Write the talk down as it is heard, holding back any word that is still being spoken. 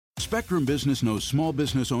Spectrum Business knows small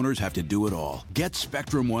business owners have to do it all. Get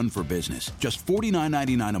Spectrum One for Business. Just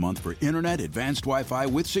 $49.99 a month for internet, advanced Wi-Fi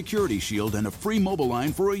with Security Shield, and a free mobile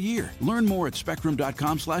line for a year. Learn more at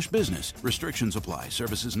spectrum.com/business. Restrictions apply.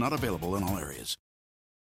 Services not available in all areas.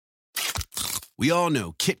 We all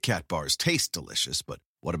know Kit Kat bars taste delicious, but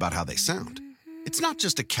what about how they sound? It's not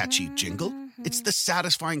just a catchy jingle. It's the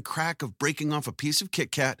satisfying crack of breaking off a piece of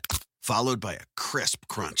Kit Kat, followed by a crisp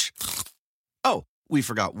crunch. Oh, we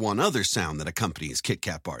forgot one other sound that accompanies Kit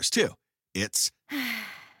Kat bars, too. It's...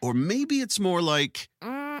 Or maybe it's more like...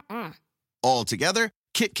 All together,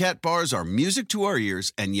 Kit Kat bars are music to our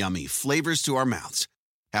ears and yummy flavors to our mouths.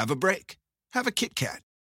 Have a break. Have a Kit Kat.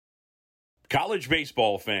 College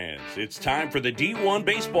baseball fans, it's time for the D1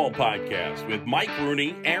 Baseball Podcast with Mike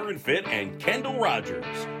Rooney, Aaron Fitt, and Kendall Rogers.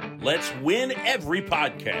 Let's win every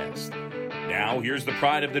podcast. Now, here's the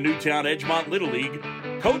pride of the Newtown Edgemont Little League,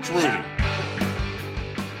 Coach Rooney.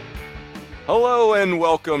 Hello and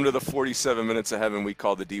welcome to the 47 Minutes of Heaven we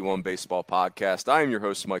call the D1 Baseball Podcast. I am your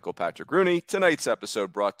host, Michael Patrick Rooney. Tonight's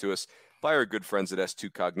episode brought to us by our good friends at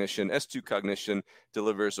S2 Cognition. S2 Cognition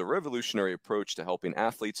delivers a revolutionary approach to helping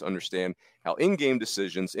athletes understand how in-game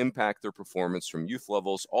decisions impact their performance from youth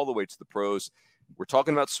levels all the way to the pros. We're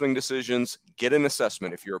talking about swing decisions. Get an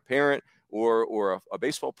assessment. If you're a parent or a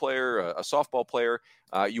baseball player, a softball player,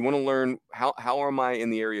 you want to learn how am I in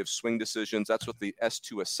the area of swing decisions. That's what the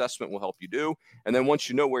S2 assessment will help you do. And then once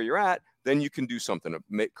you know where you're at, then you can do something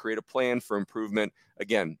to create a plan for improvement.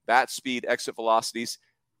 Again, bat speed, exit velocities,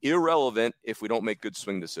 irrelevant if we don't make good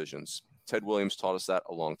swing decisions. Ted Williams taught us that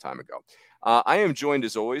a long time ago. I am joined,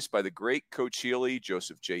 as always, by the great Coach Healy,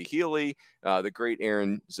 Joseph J. Healy, the great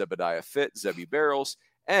Aaron Zebediah Fitt, Zebby Barrels,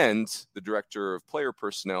 and the Director of Player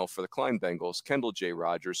Personnel for the Klein Bengals, Kendall J.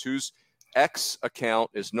 Rogers, whose X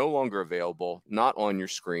account is no longer available, not on your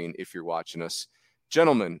screen if you're watching us.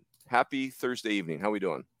 Gentlemen, happy Thursday evening. How are we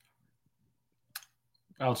doing?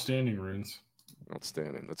 Outstanding, Runes.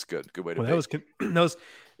 Outstanding. That's good. Good way to be. That was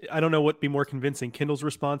I don't know what be more convincing, Kendall's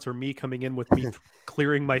response or me coming in with me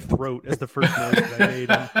clearing my throat as the first noise that I made.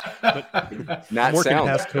 But Nat sound.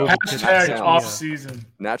 Hashtag off season.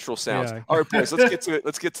 Natural sounds. Yeah. All right, boys,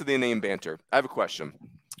 let's get to the inane banter. I have a question.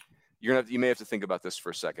 You may have to think about this for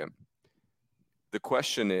a second. The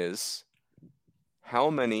question is, how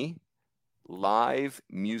many live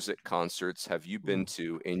music concerts have you been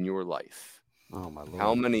to in your life? Oh my Lord.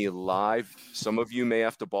 How many live? Some of you may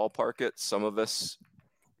have to ballpark it. Some of us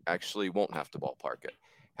actually won't have to ballpark it.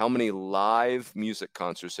 How many live music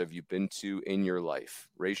concerts have you been to in your life?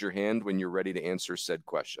 Raise your hand when you're ready to answer said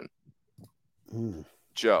question.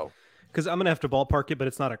 Joe. Because I'm going to have to ballpark it, but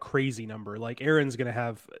it's not a crazy number. Like Aaron's going to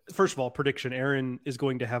have, first of all, prediction, Aaron is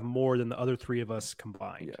going to have more than the other three of us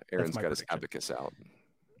combined. Yeah, Aaron's got his abacus out.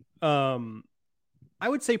 I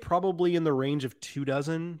would say probably in the range of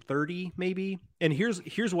 24, 30 maybe. And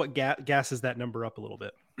here's what gasses that number up a little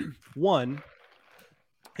bit. One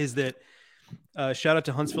is that shout out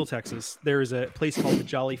to Huntsville, Texas. There is a place called the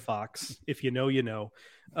Jolly Fox. If you know, you know,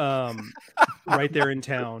 right there in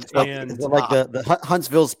town. And is that like the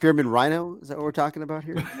Huntsville's Pyramid Rhino? Is that what we're talking about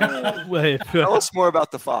here? Tell us more about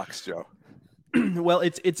the Fox, Joe. Well,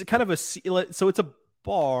 it's kind of so it's a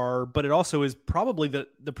bar, but it also is probably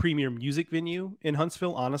the premier music venue in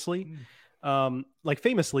Huntsville, honestly. Like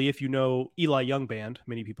famously, if you know Eli Young Band,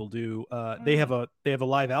 many people do, they have a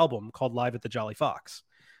live album called Live at the Jolly Fox.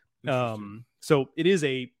 So it is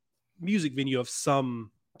a music venue of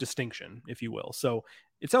some distinction, if you will. So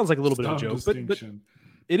it sounds like a little bit of a joke, but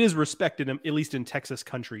it is respected, at least in Texas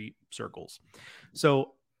country circles.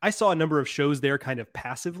 So I saw a number of shows there kind of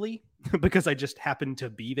passively because I just happened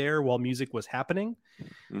to be there while music was happening.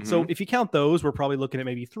 Mm-hmm. So if you count those, we're probably looking at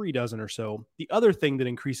maybe 36 or so. The other thing that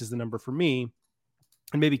increases the number for me,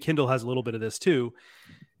 and maybe Kendall has a little bit of this too,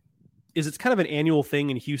 is it's kind of an annual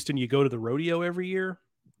thing in Houston. You go to the rodeo every year,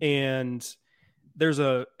 and there's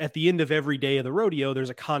at the end of every day of the rodeo, there's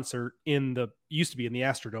a concert used to be in the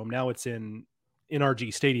Astrodome. Now it's in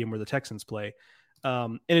NRG Stadium where the Texans play.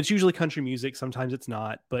 And it's usually country music. Sometimes it's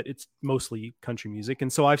not, but it's mostly country music.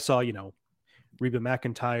 And so I saw, Reba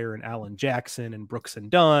McEntire and Alan Jackson and Brooks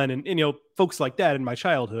and Dunn and folks like that in my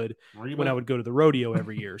childhood when I would go to the rodeo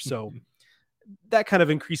every year. So that kind of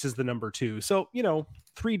increases the number too. So,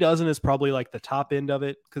 36 is probably like the top end of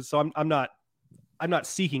it. I'm not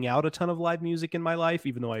seeking out a ton of live music in my life,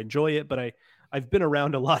 even though I enjoy it, but I've been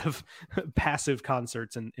around a lot of passive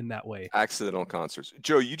concerts in that way. Accidental concerts.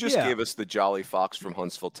 Joe, you just gave us the Jolly Fox from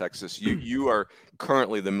Huntsville, Texas. You are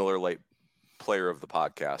currently the Miller Lite player of the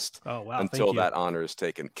podcast. Oh, wow. Until that honor is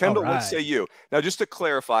taken. Kendall, Let's say you. Now, just to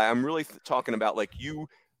clarify, I'm really talking about like you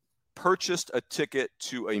purchased a ticket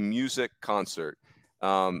to a music concert.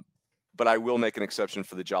 But I will make an exception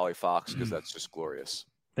for the Jolly Fox because that's just glorious.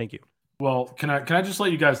 Thank you. Well, can I just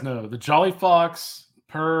let you guys know the Jolly Fox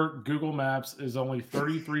per Google Maps is only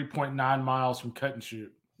 33.9 miles from Cut and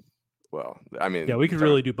Shoot. Well, I mean, Yeah, we could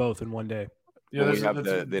really do both in one day. Yeah, we have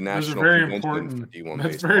the national very convention important. for D1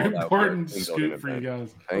 That's baseball very out there important in scoop Building for you Event.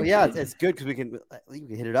 guys. Thank yeah, you. it's good because we can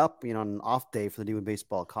hit it up, on an off day for the D1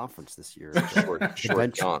 baseball conference this year.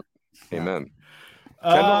 short jaunt. Amen.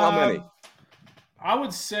 Kendall, how many? I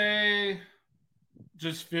would say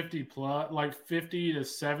just 50 plus, like 50 to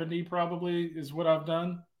 70 probably is what I've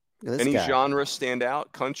done. Any genre stand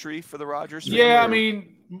out? Country for the Rogers? Yeah, I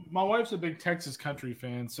mean, my wife's a big Texas country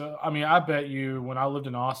fan. So, I mean, I bet you when I lived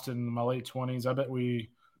in Austin in my late 20s, I bet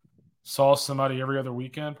we saw somebody every other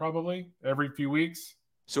weekend, probably every few weeks.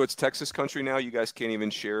 So it's Texas country now? You guys can't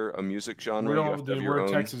even share a music genre? We're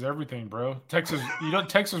Texas everything, bro. Texas,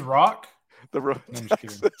 Texas rock?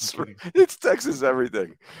 It's Texas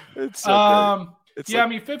everything. It's it's I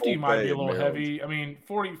mean, 50 might be a little heavy. I mean,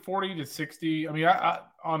 40 to 60. I mean, I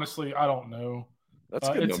honestly, I don't know. That's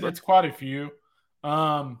a good number. It's quite a few.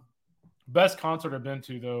 Best concert I've been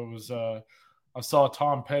to, though, was I saw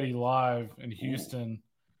Tom Petty live in Houston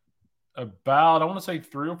about, I want to say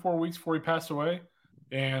 3 or 4 weeks before he passed away.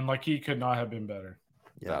 And, he could not have been better.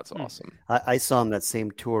 Yeah. That's awesome. I saw him that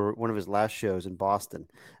same tour, one of his last shows in Boston.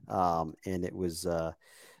 And it was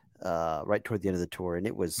right toward the end of the tour. And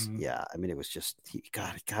it was, I mean, it was just, the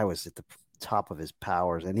guy was at the top of his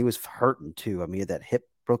powers. And he was hurting, too. I mean, he had that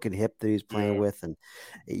broken hip that he was playing with. And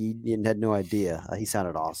he had no idea. He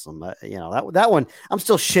sounded awesome. That one, I'm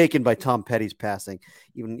still shaken by Tom Petty's passing,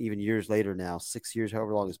 even years later now, 6 years,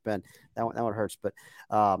 however long it's been. That one hurts. But,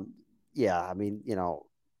 yeah, I mean,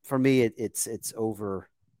 for me, it's over.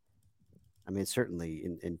 I mean, certainly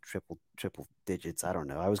in triple digits. I don't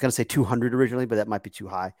know. I was going to say 200 originally, but that might be too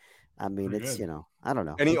high. I mean, it's, I don't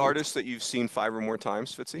know. Any artists that you've seen 5 or more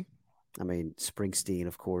times, Fitzy? I mean, Springsteen,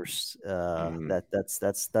 of course. That's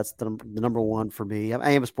the number one for me.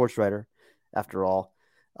 I am a sports writer, after all.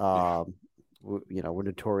 We're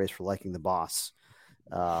notorious for liking the boss.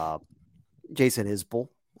 Jason Isbell.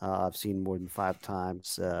 I've seen more than 5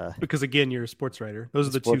 times. Because again, you're a sports writer. Those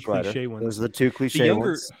are the two cliche ones. Those are the two cliche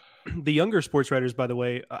ones. The younger sports writers, by the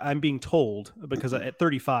way, I'm being told, because at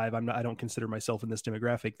 35, I don't consider myself in this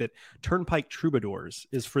demographic, that Turnpike Troubadours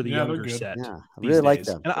is for the younger set. Yeah, I really like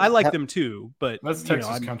them, and I like them too. But that's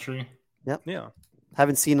Texas country. Yep. Yeah.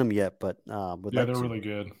 Haven't seen them yet, but they're really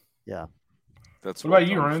good. Yeah. That's what about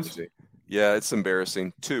you, Rens? Yeah, it's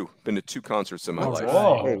embarrassing. Been to 2 concerts in my life.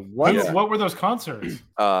 Whoa. Hey, what were those concerts?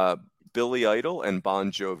 Billy Idol and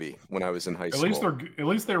Bon Jovi when I was in high school. At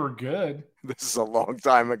least they were good. This is a long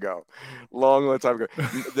time ago. Long time ago.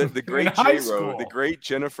 The great J-Ro, the great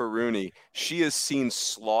Jennifer Rooney, she has seen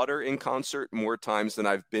Slaughter in concert more times than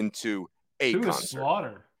I've been to a concert. Who is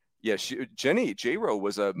Slaughter? Yeah, J-Ro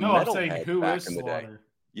was a metal head back in the day.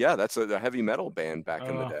 Yeah, that's a heavy metal band back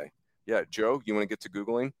in the day. Yeah, Joe, you want to get to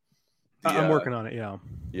Googling? I'm working on it. Yeah.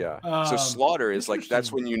 Yeah. So Slaughter is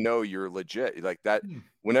that's when you're legit. Like that.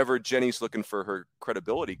 Whenever Jenny's looking for her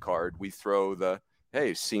credibility card, we throw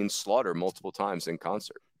hey, seen Slaughter multiple times in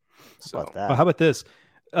concert. So how about this?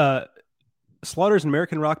 Slaughter is an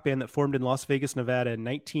American rock band that formed in Las Vegas, Nevada in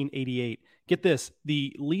 1988. Get this: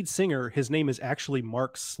 the lead singer, his name is actually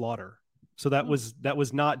Mark Slaughter. So that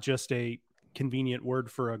was not just a convenient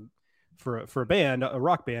word for a band, a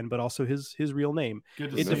rock band, but also his real name.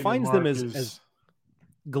 It defines them as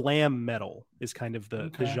glam metal is kind of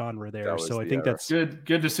the genre there. So I think that's good.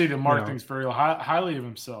 Good to see that Mark thinks very highly of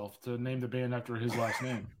himself to name the band after his last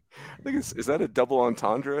name. I think is that a double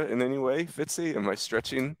entendre in any way, Fitzy? Am I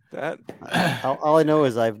stretching that? All I know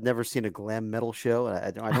is I've never seen a glam metal show.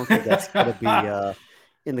 I don't think that's going to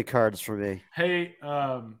be in the cards for me. Hey,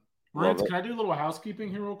 Rens, can I do a little housekeeping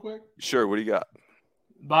here real quick? Sure. What do you got?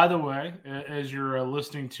 By the way, as you're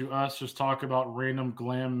listening to us just talk about random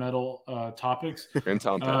glam metal topics,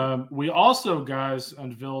 we also, guys,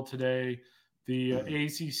 unveiled today the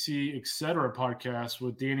ACC Etc. podcast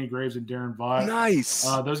with Danny Graves and Darren Vaught. Nice.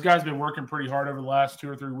 Those guys have been working pretty hard over the last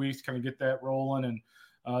 2 or 3 weeks to kind of get that rolling,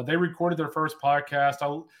 and they recorded their first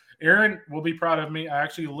podcast. Aaron will be proud of me. I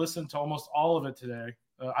actually listened to almost all of it today.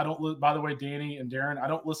 I don't. By the way, Danny and Darren, I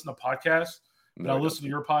don't listen to podcasts, but I listened to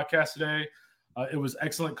your podcast today. It was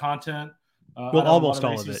excellent content. Almost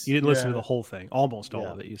all of it. You didn't listen to the whole thing. Almost all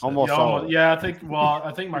of it. You said. Almost all of it. Yeah, I think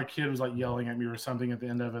my kid was yelling at me or something at the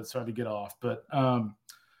end of it, so I had to get off. But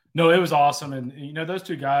no, it was awesome. And those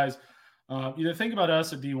two guys. The thing about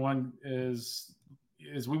us at D1 is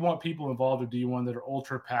we want people involved with D1 that are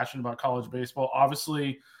ultra passionate about college baseball.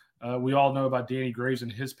 Obviously, We all know about Danny Graves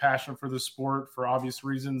and his passion for the sport for obvious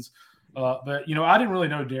reasons. But, I didn't really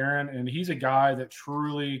know Darren, and he's a guy that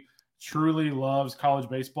truly, truly loves college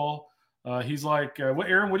baseball. He's like,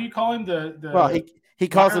 Aaron, what do you call him? He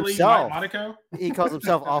calls himself Mike Monaco? He calls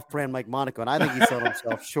himself off-brand Mike Monaco, and I think he sold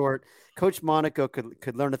himself short. Coach Monaco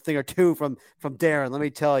could learn a thing or two from Darren. Let me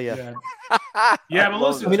tell you. Yeah, but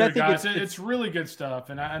listen, guys, it's really good stuff,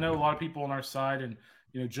 and I know a lot of people on our side, and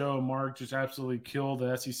Joe and Mark just absolutely killed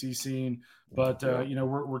the SEC scene. But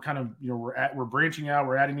we're kind of we're branching out,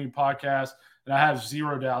 we're adding new podcasts, and I have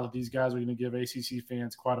zero doubt that these guys are going to give ACC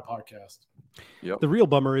fans quite a podcast. Yep. The real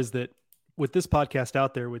bummer is that with this podcast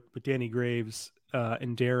out there with Danny Graves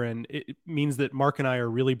and Darren, it means that Mark and I are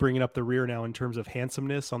really bringing up the rear now in terms of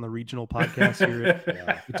handsomeness on the regional podcast here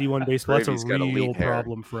at D1 Baseball. That's a real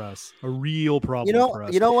problem for us. A real problem for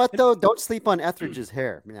us. You know what, though? Don't sleep on Etheridge's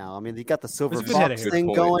hair now. I mean, he got the silver fox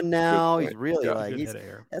thing going now. He's really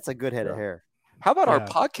that's a good head of hair. How about our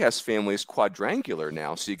podcast family is quadrangular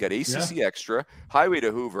now? So you got ACC Extra, Highway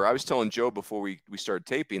to Hoover. I was telling Joe before we started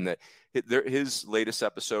taping that his latest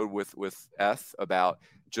episode with Eth about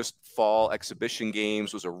just fall exhibition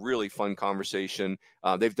games was a really fun conversation.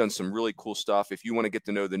 They've done some really cool stuff. If you want to get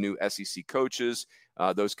to know the new SEC coaches,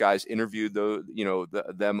 those guys interviewed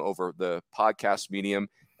them over the podcast medium,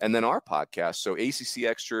 and then our podcast. So ACC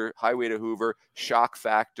Extra, Highway to Hoover, Shock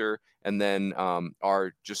Factor, and then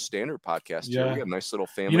our just standard podcast. Yeah. Here. We got a nice little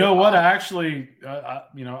family. You know what? I actually,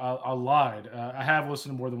 I lied. I have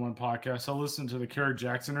listened to more than one podcast. I listened to the Kerrick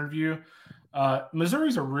Jackson interview.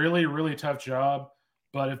 Missouri's a really, really tough job.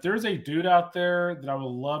 But if there's a dude out there that I would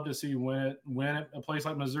love to see win a place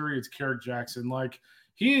like Missouri, it's Kerrick Jackson. Like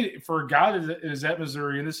for a guy that is at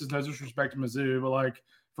Missouri, and this is no disrespect to Mizzou, but like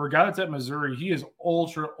for a guy that's at Missouri, he is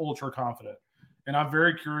ultra, ultra confident. And I'm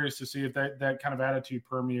very curious to see if that kind of attitude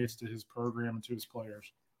permeates to his program and to his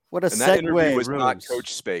players. What a segue. That interview was not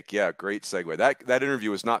coach speak. Yeah, great segue. That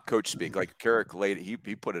interview was not coach speak. Like Kerrick laid it, he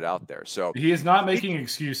put it out there. So he is not making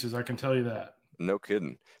excuses. I can tell you that. No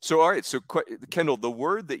kidding. So, all right. So, Kendall, the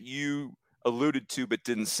word that you alluded to but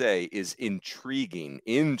didn't say is intriguing.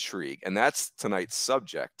 Intrigue. And that's tonight's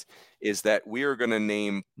subject, is that we are going to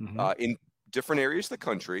name in different areas of the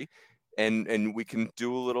country, and we can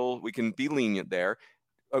we can be lenient there,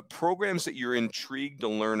 programs that you're intrigued to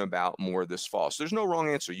learn about more this fall. So there's no wrong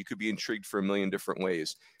answer. You could be intrigued for a million different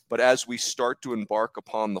ways. But as we start to embark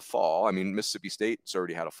upon the fall, I mean, Mississippi State's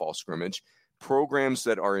already had a fall scrimmage, programs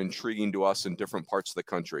that are intriguing to us in different parts of the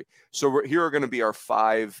country. So here are going to be our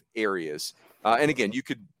 5 areas. And again, you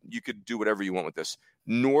could do whatever you want with this.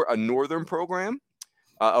 A northern program,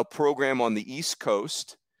 a program on the East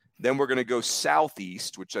Coast. Then we're going to go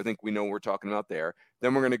southeast, which I think we know what we're talking about there.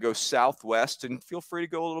 Then we're going to go southwest, and feel free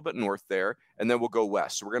to go a little bit north there. And then we'll go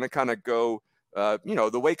west. So we're going to kind of go,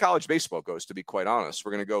 the way college baseball goes, to be quite honest.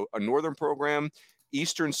 We're going to go a northern program,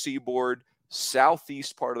 eastern seaboard,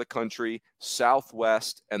 southeast part of the country,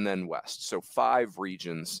 southwest, and then west. So 5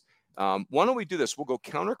 regions. Why don't we do this? We'll go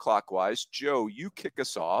counterclockwise. Joe, you kick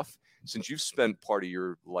us off since you've spent part of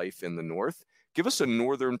your life in the north. Give us a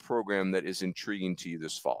northern program that is intriguing to you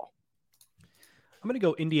this fall. I'm going to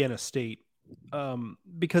go Indiana State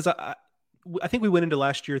because I think we went into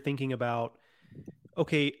last year thinking about,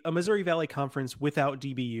 okay, a Missouri Valley Conference without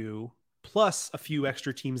DBU, plus a few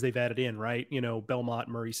extra teams they've added in, right? Belmont,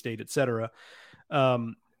 Murray State, et cetera.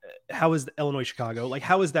 How is Illinois, Chicago? Like,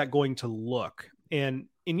 how is that going to look? And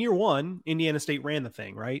in year 1, Indiana State ran the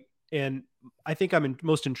thing, right? And I think I'm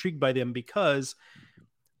most intrigued by them because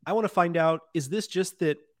I want to find out, is this just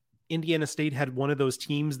that Indiana State had one of those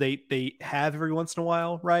teams they have every once in a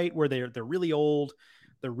while, right? Where they're really old,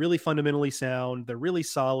 they're really fundamentally sound, they're really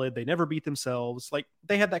solid, they never beat themselves. Like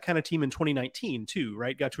they had that kind of team in 2019 too,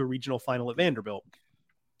 right? Got to a regional final at Vanderbilt.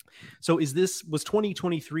 So was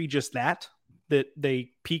 2023 just that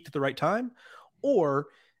they peaked at the right time? Or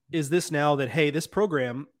is this now that, hey, this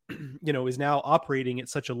program, is now operating at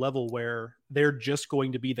such a level where they're just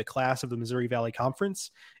going to be the class of the Missouri Valley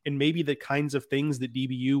Conference, and maybe the kinds of things that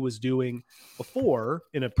DBU was doing before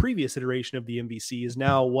in a previous iteration of the MVC is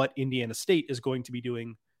now what Indiana State is going to be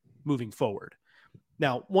doing moving forward.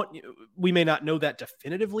 Now, we may not know that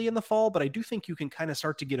definitively in the fall, but I do think you can kind of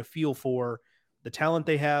start to get a feel for the talent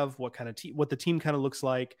they have, what the team kind of looks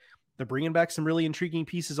like. They're bringing back some really intriguing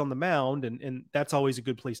pieces on the mound, and that's always a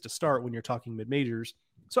good place to start when you're talking mid-majors.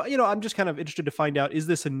 So, I'm just kind of interested to find out, is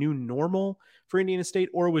this a new normal for Indiana State,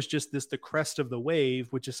 or was just this the crest of the wave,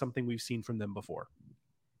 which is something we've seen from them before?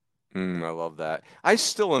 I love that. I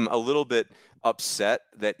still am a little bit upset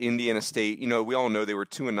that Indiana State, we all know they were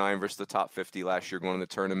 2-9 versus the top 50 last year going to the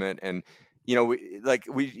tournament. And,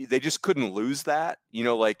 they just couldn't lose that.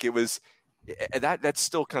 Like it was that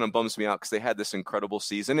still kind of bums me out because they had this incredible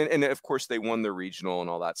season, and of course they won the regional and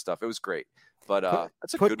all that stuff. It was great. But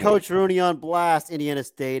that's a good Coach one. Rooney on blast, Indiana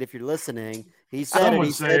State. If you're listening, he said it.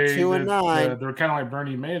 He said 2-9. They're kind of like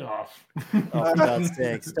Bernie Madoff. Oh, for God's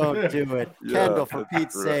sakes, don't do it, Kendall. For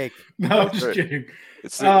Pete's sake. No, I'm just kidding.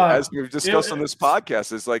 It's as we've discussed on this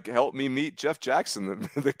podcast. It's like help me meet Jeff Jackson,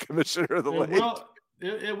 the commissioner of the league.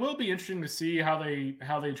 It will be interesting to see how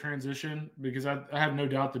they transition, because I have no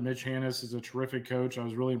doubt that Mitch Hannes is a terrific coach. I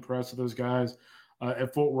was really impressed with those guys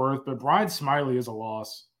at Fort Worth, but Brian Smiley is a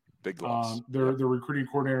loss. Big loss. The recruiting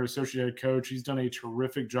coordinator, associate head coach, he's done a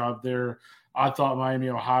terrific job there. I thought Miami,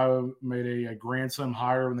 Ohio made a grand slam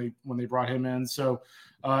hire when they brought him in. So,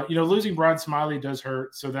 losing Brian Smiley does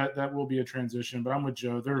hurt. So that will be a transition. But I'm with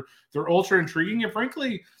Joe. They're ultra intriguing, and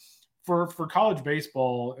frankly, for college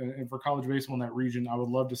baseball and for college baseball in that region, I would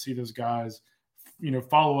love to see those guys,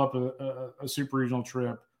 follow up a super regional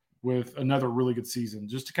trip with another really good season,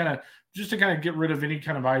 just to kind of get rid of any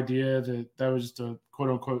kind of idea that was just a quote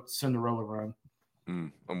unquote Cinderella run.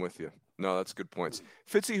 I'm with you. No, that's good points.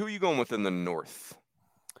 Fitzy, who are you going with in the North?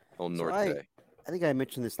 I think I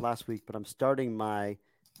mentioned this last week, but I'm starting my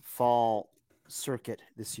fall circuit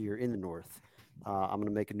this year in the North. I'm going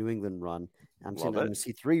to make a New England run. I'm going to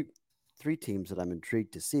see three teams that I'm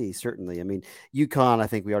intrigued to see. Certainly, I mean, UConn. I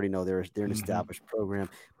think we already know they're an established program.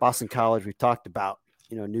 Boston College, we talked about.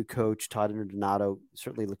 New coach Todd Interdonato.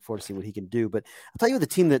 Certainly look forward to seeing what he can do. But I'll tell you, the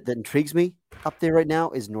team that intrigues me up there right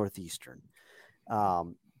now is Northeastern,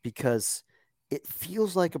 because it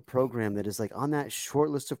feels like a program that is like on that short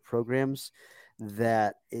list of programs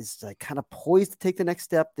that is like kind of poised to take the next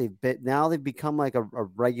step. They've become like a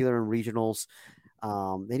regular in regionals.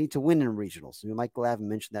 They need to win in regionals. Mike Glavin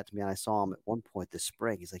mentioned that to me, and I saw him at one point this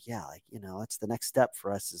spring. He's like, yeah, that's the next step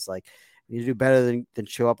for us. Is like, we need to do better than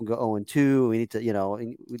show up and go 0-2. We need to,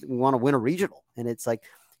 we want to win a regional. And it's like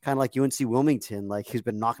kind of like UNC Wilmington, like he's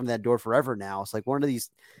been knocking on that door forever now. It's like one of these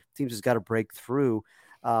teams has got to break through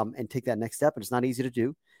and take that next step. And it's not easy to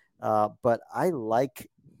do. But I like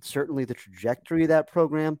certainly the trajectory of that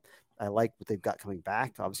program. I like what they've got coming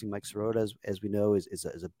back. Obviously, Mike Sirota, as we know,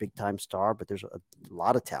 is a big-time star, but there's a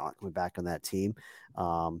lot of talent coming back on that team.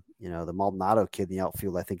 The Maldonado kid in the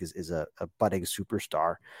outfield, I think, is a budding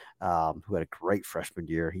superstar who had a great freshman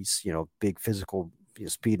year. He's, big physical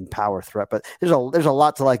speed and power threat. But there's a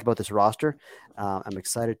lot to like about this roster. I'm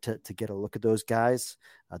excited to get a look at those guys.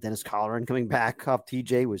 Dennis Colleran coming back off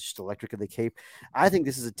TJ was just electric at the Cape. I think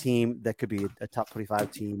this is a team that could be a top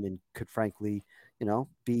 25 team and could frankly –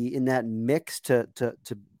 be in that mix to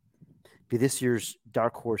be this year's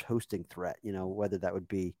dark horse hosting threat, whether that would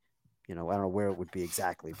be, I don't know where it would be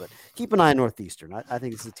exactly, but keep an eye on Northeastern. I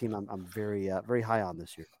think this is a team I'm very, very high on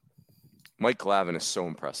this year. Mike Glavin is so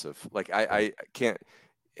impressive. Like I can't,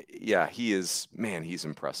 he is, man, he's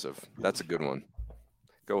impressive. That's a good one.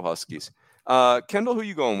 Go Huskies. Kendall, who are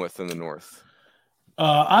you going with in the North?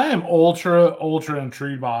 I am ultra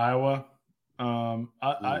intrigued by Iowa.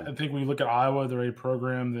 I think when you look at Iowa, they're a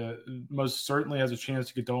program that most certainly has a chance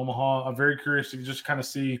to get to Omaha. I'm very curious to just kind of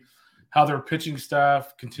see how their pitching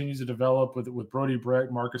staff continues to develop with Brody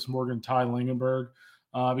Brecht, Marcus Morgan, Ty Lingenberg,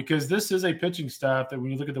 because this is a pitching staff that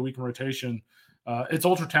when you look at the weekend rotation, it's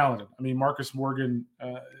ultra talented. I mean, Marcus Morgan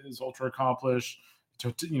is ultra accomplished.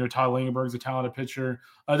 Ty Lingenberg is a talented pitcher.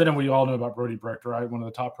 Then we all know about Brody Brecht, right? One of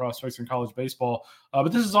the top prospects in college baseball.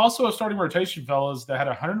 But this is also a starting rotation, fellas, that had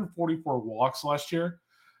 144 walks last year.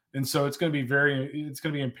 And so it's going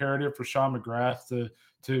to be imperative for Sean McGrath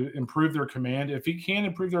to improve their command. If he can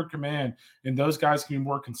improve their command and those guys can be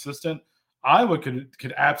more consistent, Iowa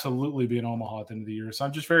could absolutely be in Omaha at the end of the year. So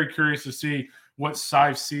I'm just very curious to see what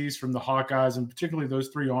Sife sees from the Hawkeyes, and particularly those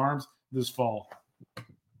three arms this fall.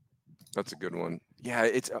 That's a good one. Yeah,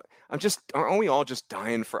 aren't we all just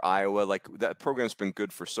dying for Iowa? Like that program's been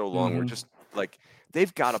good for so long. We're just like,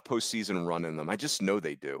 they've got a postseason run in them. I just know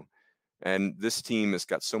they do. And this team has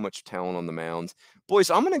got so much talent on the mound.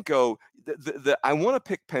 Boys, I'm going to go, I want to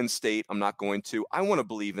pick Penn State. I'm not going to. I want to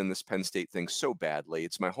believe in this Penn State thing so badly.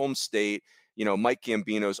 It's my home state. Mike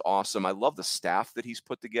Gambino's awesome. I love the staff that he's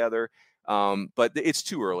put together. But it's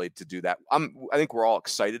too early to do that. I think we're all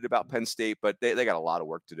excited about Penn State, but they got a lot of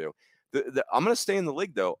work to do. I'm going to stay in the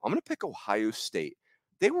league, though. I'm going to pick Ohio State.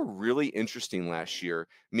 They were really interesting last year,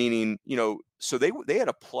 meaning, so they had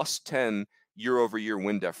a +10 year-over-year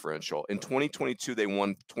win differential. In 2022, they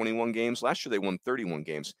won 21 games. Last year, they won 31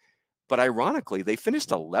 games. But ironically, they finished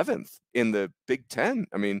 11th in the Big Ten.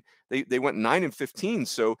 I mean, they went 9-15.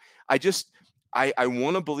 So I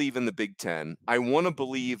want to believe in the Big Ten. I want to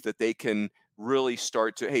believe that they can really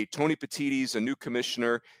start to, hey, Tony Petitti's a new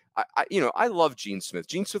commissioner. I love Gene Smith.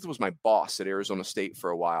 Gene Smith was my boss at Arizona State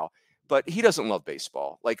for a while, but he doesn't love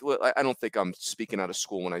baseball. Like, I don't think I'm speaking out of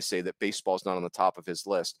school when I say that baseball is not on the top of his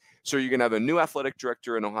list. So you're going to have a new athletic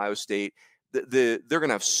director in Ohio State. They're going to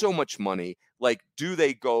have so much money. Like, do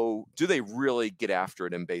they really get after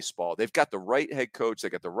it in baseball? They've got the right head coach. They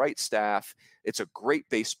got the right staff. It's a great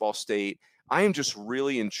baseball state. I am just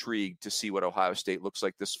really intrigued to see what Ohio State looks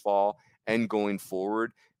like this fall and going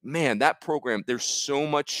forward. Man, that program, there's so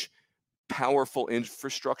much powerful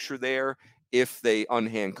infrastructure there if they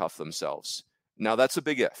unhandcuff themselves. Now, that's a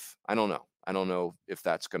big if. I don't know if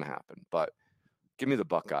that's going to happen, but give me the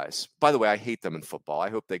Buckeyes. By the way, I hate them in football. I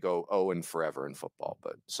hope they go 0-and forever in football,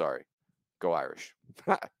 but sorry. Go Irish.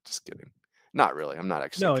 Just kidding. Not really. I'm not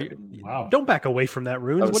actually kidding. Wow. Don't back away from that,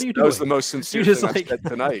 Runes. What are you doing? That was the most sincere thing I said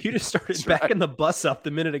tonight. You just started backing the bus up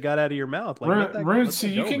the minute it got out of your mouth. Like, Runes, see,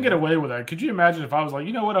 you can get away with that. Could you imagine if I was like,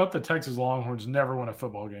 you know what? I hope the Texas Longhorns never win a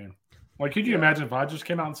football game. Like, could you imagine if I just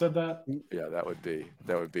came out and said that? Yeah, that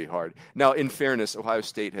would be hard. Now, in fairness, Ohio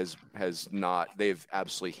State has not. They've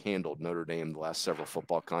absolutely handled Notre Dame the last several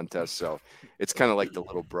football contests. So it's kind of like the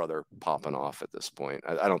little brother popping off at this point.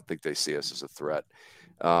 I don't think they see us as a threat.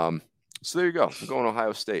 So there you go. I'm going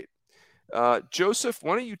Ohio State. Joseph,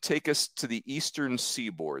 why don't you take us to the Eastern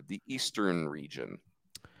Seaboard, the Eastern region?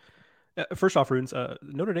 First off, Runes,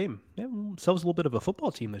 Notre Dame themselves a little bit of a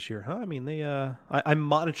football team this year, huh? I mean, I'm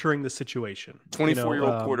monitoring the situation.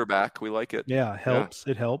 24-year-old quarterback, we like it. Yeah, helps.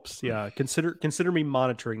 Yeah. It helps. Yeah, consider me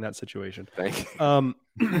monitoring that situation. Thank you. On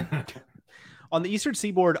the Eastern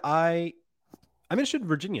Seaboard, I'm interested in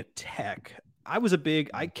Virginia Tech.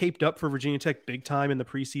 I caped up for Virginia Tech big time in the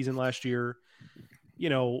preseason last year.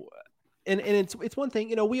 And it's one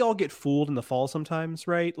thing, we all get fooled in the fall sometimes,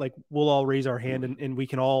 right? Like, we'll all raise our hand and we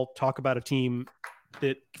can all talk about a team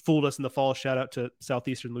that fooled us in the fall. Shout out to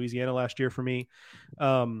Southeastern Louisiana last year for me.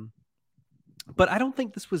 But I don't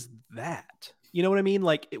think this was that. You know what I mean?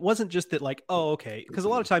 Like, it wasn't just that, like, oh, okay. Because a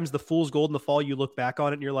lot of times the fool's gold in the fall, you look back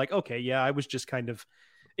on it and you're like, okay, yeah, I was just kind of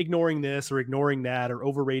ignoring this or ignoring that or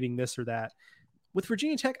overrating this or that. With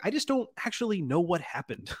Virginia Tech, I just don't actually know what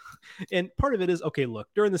happened. And part of it is, okay, look,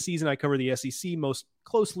 during the season, I cover the SEC most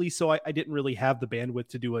closely, so I didn't really have the bandwidth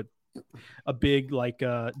to do a big,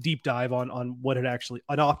 deep dive on what had actually,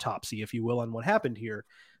 an autopsy, if you will, on what happened here,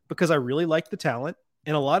 because I really liked the talent,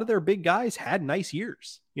 and a lot of their big guys had nice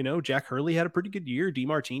years. Jack Hurley had a pretty good year.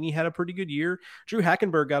 DeMartini had a pretty good year. Drew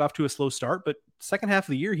Hackenberg got off to a slow start, but second half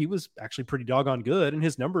of the year, he was actually pretty doggone good, and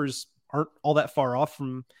his numbers aren't all that far off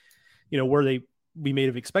from, where we may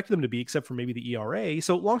have expected them to be, except for maybe the ERA.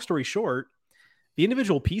 So long story short, the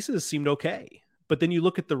individual pieces seemed okay, but then you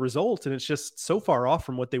look at the results and it's just so far off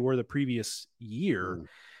from what they were the previous year.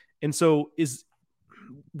 And so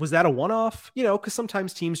was that a one-off? Because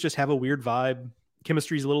sometimes teams just have a weird vibe.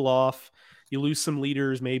 Chemistry's a little off. You lose some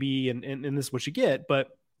leaders maybe, and this is what you get. But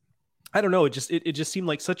I don't know. It just seemed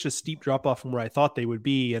like such a steep drop off from where I thought they would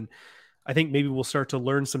be. And I think maybe we'll start to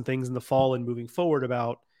learn some things in the fall and moving forward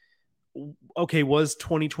about, okay, was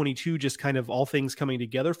 2022 just kind of all things coming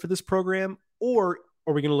together for this program, or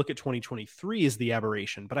are we going to look at 2023 as the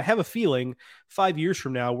aberration? But I have a feeling 5 years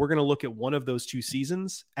from now, we're going to look at one of those two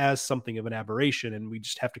seasons as something of an aberration, and we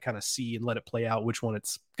just have to kind of see and let it play out which one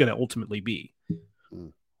it's going to ultimately be.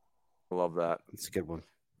 I love that. It's a good one.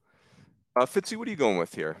 Fitzy, what are you going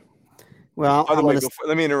with here? Well, by the way,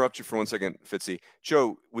 let me interrupt you for 1 second, Fitzy.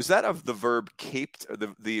 Joe, was that of the verb caped, or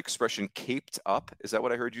the expression caped up? Is that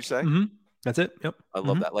what I heard you say? Mm-hmm. That's it. Yep. I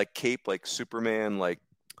love that. Like cape, like Superman, like,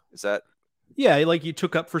 is that? Yeah, like you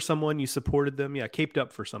took up for someone, you supported them. Yeah, caped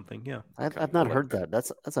up for something. Yeah. I've not heard that.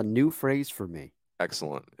 That's a new phrase for me.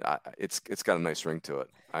 Excellent. It's got a nice ring to it.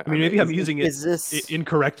 I mean, maybe I'm using it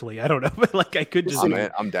incorrectly. I don't know, but like I could just.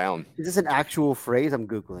 I'm down. Is this an actual phrase? I'm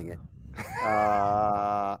Googling it.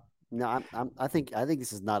 No, I think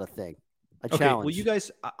this is not a thing. Challenge. Well,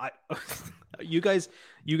 you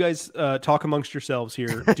guys talk amongst yourselves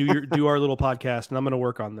here. Do our little podcast, and I'm going to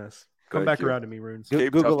work on this. Come back around to me, Runes.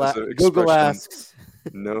 Google asks.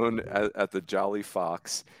 Known at the Jolly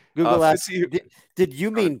Fox. Google asks, did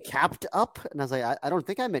you mean capped up? And I was like, I don't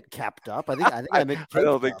think I meant capped up. I think I meant. I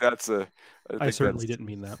don't think that's a. I certainly didn't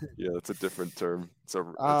mean that. Yeah, that's a different term.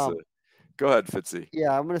 Go ahead, Fitzy.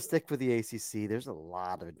 Yeah, I'm going to stick with the ACC. There's a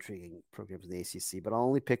lot of intriguing programs in the ACC, but I'll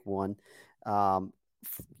only pick one. I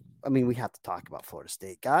mean, we have to talk about Florida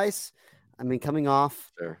State, guys. I mean, coming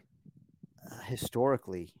off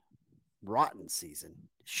historically rotten season,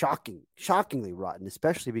 shockingly rotten,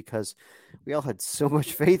 especially because we all had so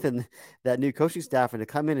much faith in that new coaching staff, and to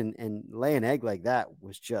come in and lay an egg like that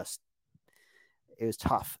was just, it was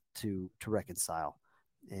tough to reconcile.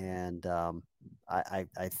 And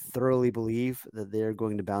I thoroughly believe that they're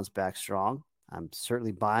going to bounce back strong. I'm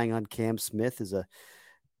certainly buying on Cam Smith as a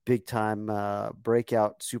big time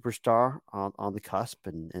breakout superstar on the cusp.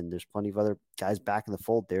 And there's plenty of other guys back in the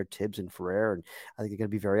fold there, Tibbs and Ferrer. And I think they're going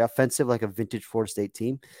to be very offensive, like a vintage Florida State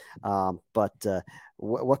team. But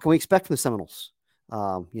what can we expect from the Seminoles?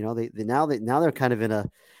 Now they're kind of in a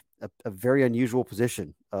very unusual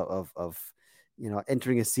position of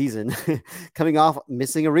entering a season, coming off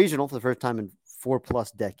missing a regional for the first time in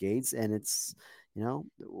 4+ decades. And it's,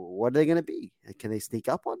 what are they going to be? Can they sneak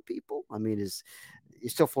up on people? I mean, it's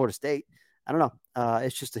still Florida State. I don't know.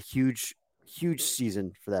 It's just a huge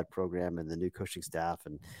season for that program and the new coaching staff.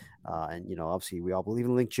 And obviously we all believe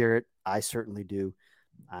in Link Jarrett. I certainly do.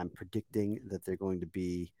 I'm predicting that they're going to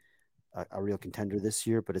be a real contender this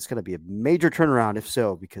year, but it's going to be a major turnaround if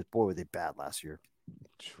so, because boy, were they bad last year.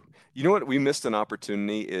 You know what? We missed an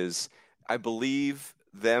opportunity is I believe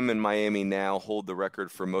them and Miami now hold the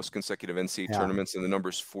record for most consecutive NCAA tournaments, and the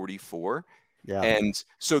number's 44. Yeah. And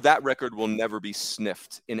so that record will never be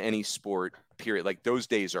sniffed in any sport, period. Like those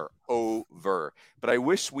days are over. But I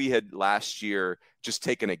wish we had last year just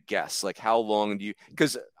taken a guess. Like how long do you,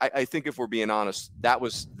 because I think if we're being honest, that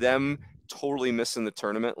was them totally missing the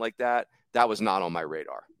tournament like that. That was not on my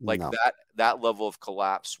radar. Like No. that level of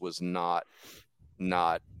collapse was not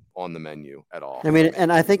on the menu at all. I mean,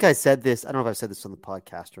 and I think I said this, I don't know if I've said this on the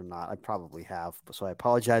podcast or not. I probably have. So I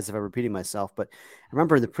apologize if I'm repeating myself, but I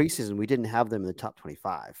remember in the preseason, we didn't have them in the top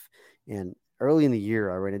 25. And early in the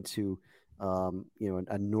year, I ran into,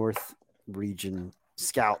 a North region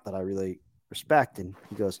scout that I really respect. And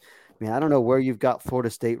he goes, man, I don't know where you've got Florida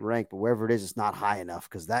State ranked, but wherever it is, it's not high enough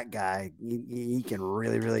because that guy, he can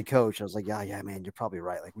really, really coach. I was like, yeah, man, you're probably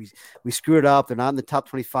right. Like we screwed up. They're not in the top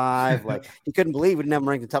 25. Like he couldn't believe we didn't have them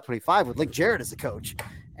ranked in the top 25 with Link Jarrett as the coach.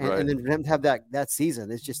 And, right. And then for them to have that season,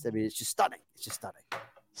 it's just stunning. It's just stunning.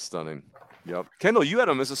 Stunning. Yep. Kendall, you had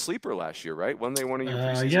him as a sleeper last year, right? When they won your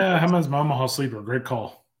preseason. Yeah, I have him as my Omaha sleeper. Great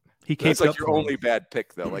call. He came That's like your only bad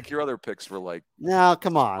pick, though. Like your other picks were like, no,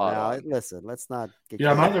 come on. Now, listen, let's not get.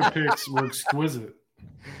 Yeah, my other picks were exquisite.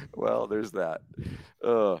 Well, there's that.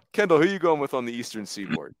 Kendall, who are you going with on the Eastern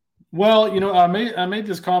Seaboard? Well, I made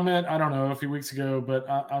this comment, I don't know, a few weeks ago, but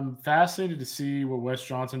I'm fascinated to see what Wes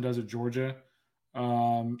Johnson does at Georgia.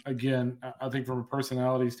 Again, I think from a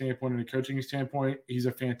personality standpoint and a coaching standpoint, he's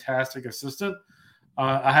a fantastic assistant.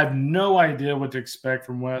 I had no idea what to expect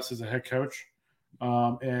from Wes as a head coach.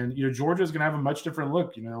 And Georgia is going to have a much different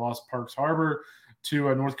look. They lost Parks Harbor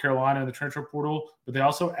to North Carolina in the transfer portal, but they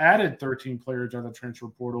also added 13 players out of the transfer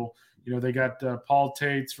portal. They got Paul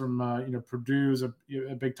Tates from Purdue's a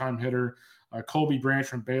big time hitter. Colby Branch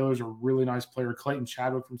from Baylor's a really nice player. Clayton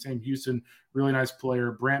Chadwick from Sam Houston, really nice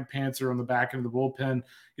player. Brant Panther on the back end of the bullpen.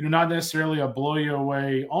 Not necessarily a blow you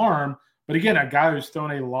away arm, but again, a guy who's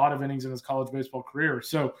thrown a lot of innings in his college baseball career.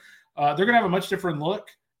 So they're going to have a much different look.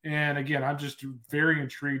 And again, I'm just very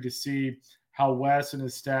intrigued to see how Wes and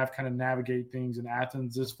his staff kind of navigate things in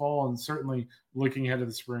Athens this fall, and certainly looking ahead to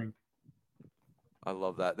the spring. I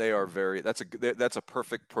love that. They are that's a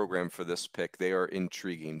perfect program for this pick. They are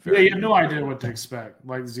intriguing. You have no idea what to expect,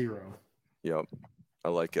 like zero. Yep. I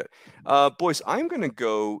like it. Boys, I'm going to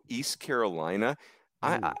go East Carolina.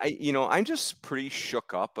 I'm just pretty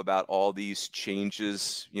shook up about all these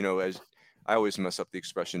changes, as I always mess up the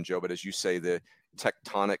expression, Joe, but as you say, the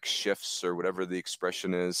tectonic shifts or whatever the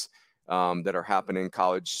expression is that are happening in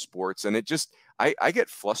college sports. And I get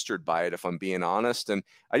flustered by it, if I'm being honest. And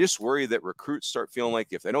I just worry that recruits start feeling like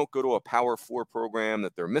if they don't go to a Power 4 program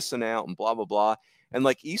that they're missing out and blah, blah, blah. And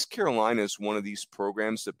like East Carolina is one of these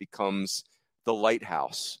programs that becomes the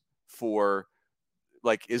lighthouse for,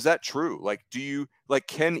 like, is that true? Like,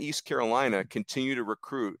 can East Carolina continue to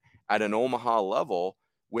recruit at an Omaha level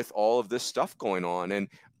with all of this stuff going on? And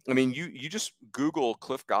I mean, you just Google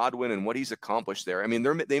Cliff Godwin and what he's accomplished there. I mean,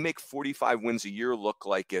 they make 45 wins a year look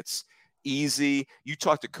like it's easy. You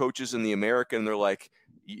talk to coaches in the American, and they're like,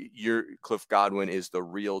 your Cliff Godwin is the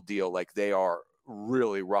real deal. Like, they are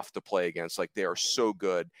really rough to play against. Like, they are so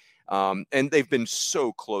good. And they've been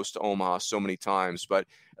so close to Omaha so many times. But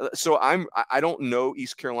so I don't know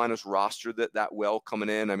East Carolina's roster that well coming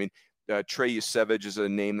in. I mean, Trey Yusevich is a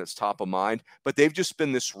name that's top of mind, but they've just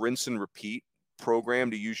been this rinse and repeat program,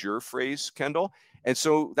 to use your phrase, Kendall. And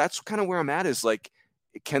so that's kind of where I'm at, is like,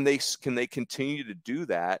 can they continue to do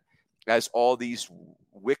that as all these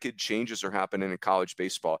wicked changes are happening in college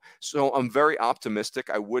baseball? So I'm very optimistic.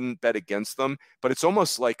 I wouldn't bet against them, but it's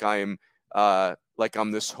almost like I'm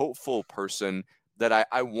this hopeful person that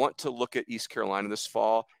I want to look at East Carolina this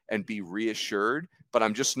fall and be reassured, but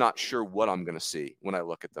I'm just not sure what I'm going to see when I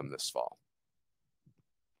look at them this fall.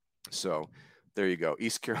 So there you go.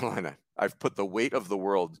 East Carolina. I've put the weight of the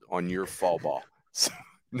world on your fall ball. So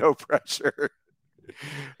no pressure.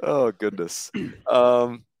 Oh, goodness.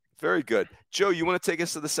 Very good. Joe, you want to take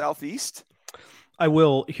us to the Southeast? I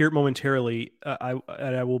will here momentarily. I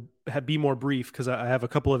will be more brief because I have a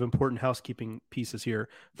couple of important housekeeping pieces here.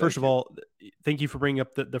 First of all, thank you for bringing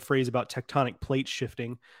up the phrase about tectonic plate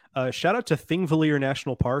shifting. Shout out to Thingvellir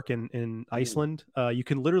National Park in Iceland. You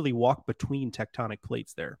can literally walk between tectonic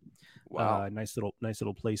plates there. Wow. Nice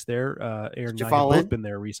little place there. Aaron and I have both been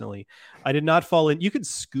there recently. I did not fall in. You could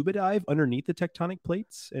scuba dive underneath the tectonic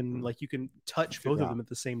plates and like you can touch both of them at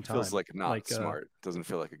the same time. Feels like not smart. Doesn't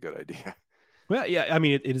feel like a good idea. Well, yeah, I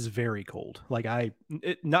mean, it is very cold. Like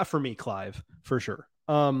not for me, Clive, for sure.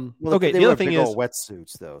 Okay. The other thing is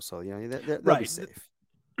wetsuits though. So, they'll be safe.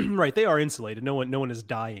 Right. They are insulated. No one is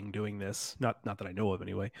dying doing this. Not that I know of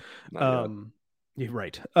anyway. Yeah,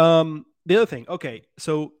 right. The other thing. Okay.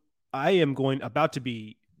 So I am about to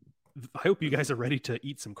be, I hope you guys are ready to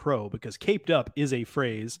eat some crow because caped up is a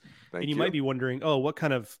phrase. And you might be wondering, oh, what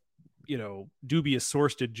kind of, dubious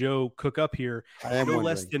source did Joe cook up here?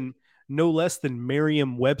 No less than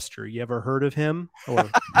Merriam-Webster. You ever heard of him or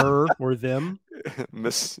her or them?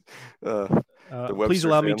 Please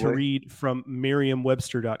allow me to read from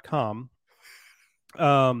Merriam-Webster.com.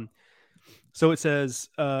 So it says,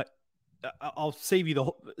 I'll spare you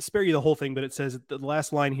the whole thing, but it says the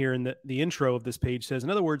last line here in the intro of this page says, in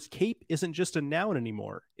other words, cape isn't just a noun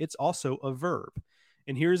anymore. It's also a verb.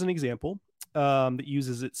 And here's an example that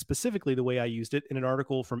uses it specifically the way I used it in an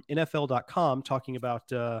article from NFL.com talking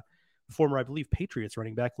about former, I believe, Patriots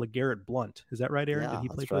running back LeGarrette Blount. Is that right, Aaron? Yeah, did he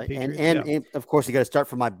play for right. the Patriots? And of course, you got to start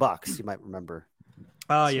from my Bucks. You might remember.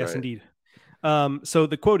 Yes, right. Indeed. So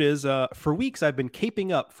the quote is, for weeks, I've been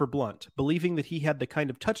caping up for Blount, believing that he had the kind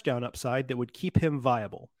of touchdown upside that would keep him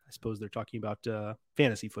viable. I suppose they're talking about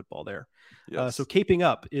fantasy football there. Yes. So caping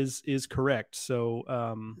up is correct. So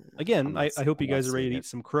again, I hope you guys are ready to eat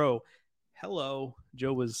some crow. Hello,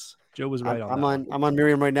 Joe was right on. I'm on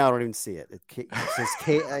Miriam right now. I don't even see it. It says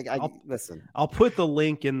K. Listen. I'll put the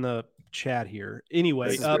link in the chat here.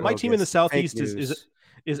 Anyway, my team in the Southeast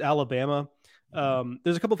is Alabama.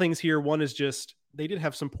 There's a couple things here. One is just they did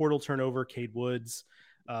have some portal turnover. Cade Woods,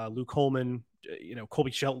 Luke Coleman, Colby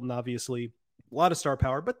Shelton, obviously a lot of star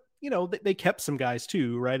power, but they kept some guys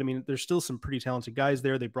too, right? I mean, there's still some pretty talented guys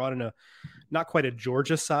there. They brought in not quite a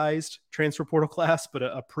Georgia-sized transfer portal class, but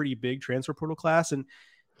a pretty big transfer portal class. And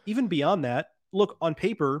even beyond that, look, on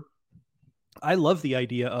paper, I love the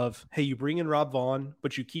idea of, hey, you bring in Rob Vaughn,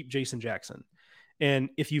 but you keep Jason Jackson. And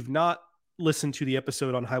if you've not listened to the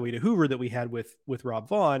episode on Highway to Hoover that we had with Rob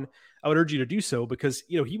Vaughn, I would urge you to do so because,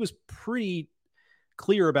 he was pretty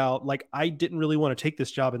clear about, like, I didn't really want to take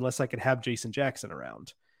this job unless I could have Jason Jackson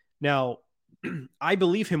around. Now, I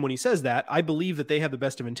believe him when he says that. I believe that they have the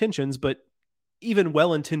best of intentions, but even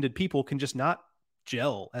well-intended people can just not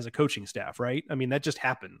gel as a coaching staff, right? I mean, that just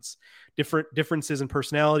happens. Differences in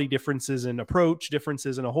personality, differences in approach,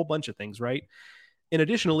 differences in a whole bunch of things, right? And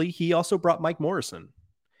additionally, he also brought Mike Morrison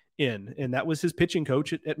in, and that was his pitching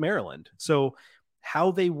coach at Maryland. So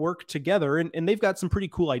how they work together, and they've got some pretty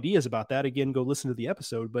cool ideas about that. Again, go listen to the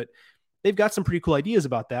episode, but they've got some pretty cool ideas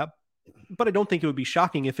about that. But I don't think it would be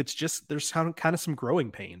shocking if it's just there's kind of some growing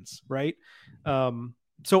pains, right?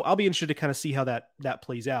 So I'll be interested to kind of see how that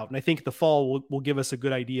plays out. And I think the fall will give us a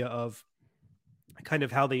good idea of kind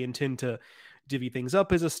of how they intend to divvy things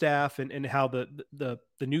up as a staff and how the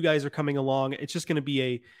new guys are coming along. It's just going to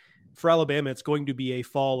be for Alabama, it's going to be a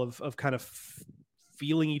fall of kind of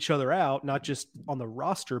feeling each other out, not just on the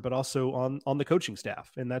roster, but also on the coaching staff.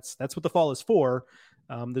 And that's what the fall is for.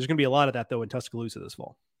 There's going to be a lot of that, though, in Tuscaloosa this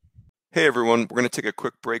fall. Hey, everyone. We're going to take a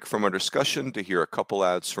quick break from our discussion to hear a couple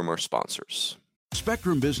ads from our sponsors.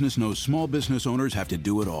 Spectrum Business knows small business owners have to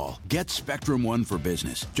do it all. Get Spectrum One for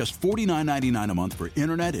business. Just $49.99 a month for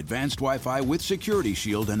internet, advanced Wi-Fi with Security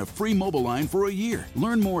Shield, and a free mobile line for a year.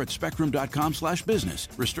 Learn more at spectrum.com/business.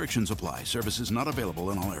 Restrictions apply. Services not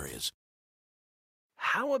available in all areas.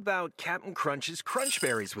 How about Captain Crunch's Crunch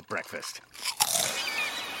Berries with breakfast?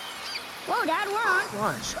 Whoa, Dad, we're on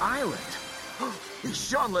Crunch Island. It's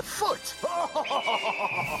Jean Lafoote.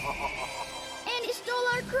 And he stole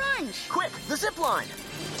our crunch. Quick, the zip line.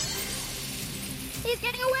 He's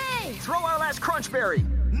getting away. Throw our last crunch berry.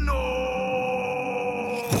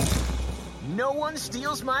 No! No one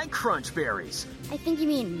steals my crunch berries. I think you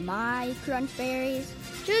mean my crunch berries.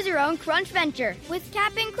 Choose your own crunch venture with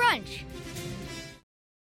Cap'n Crunch.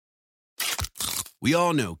 We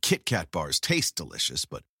all know Kit Kat bars taste delicious,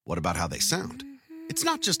 but what about how they sound? It's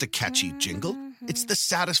not just a catchy jingle. It's the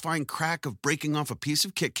satisfying crack of breaking off a piece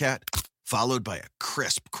of Kit Kat, followed by a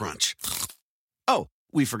crisp crunch. Oh,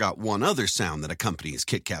 we forgot one other sound that accompanies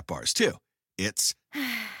Kit Kat bars, too. It's,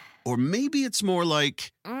 or maybe it's more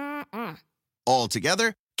like, all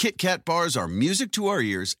together, Kit Kat bars are music to our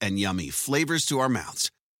ears and yummy flavors to our mouths.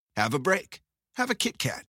 Have a break. Have a Kit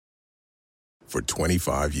Kat. For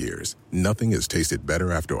 25 years, nothing has tasted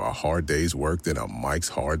better after a hard day's work than a Mike's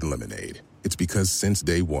Hard Lemonade. It's because since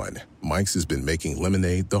day one, Mike's has been making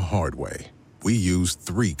lemonade the hard way. We use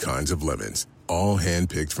 3 kinds of lemons, all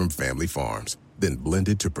hand-picked from family farms, then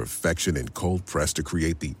blended to perfection and cold pressed to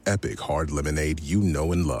create the epic hard lemonade you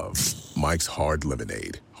know and love. Mike's Hard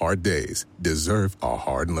Lemonade. Hard days deserve a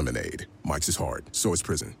hard lemonade. Mike's is hard, so is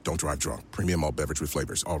prison. Don't drive drunk. Premium malt beverage with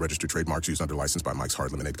flavors. All registered trademarks used under license by Mike's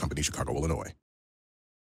Hard Lemonade Company, Chicago, Illinois.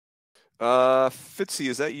 Fitzy,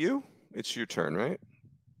 is that you? It's your turn, right?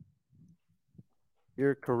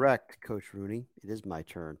 You're correct, Coach Rooney. It is my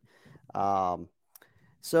turn.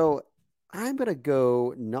 So I'm going to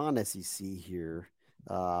go non-SEC here.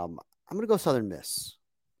 I'm going to go Southern Miss.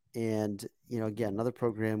 And, again, another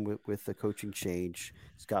program with the coaching change.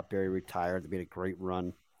 Scott Berry retired. They made a great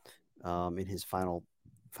run in his final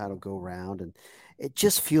go-round. And it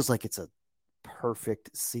just feels like it's a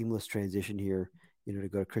perfect, seamless transition here, to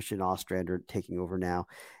go to Christian Ostrander taking over now.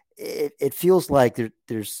 It feels like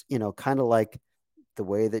there's kind of like the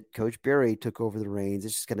way that Coach Berry took over the reins.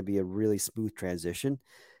 It's just going to be a really smooth transition.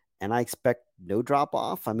 And I expect no drop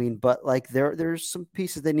off. I mean, but like there's some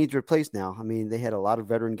pieces they need to replace now. I mean, they had a lot of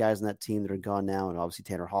veteran guys on that team that are gone now. And obviously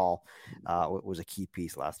Tanner Hall was a key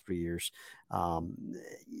piece the last 3 years.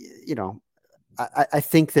 I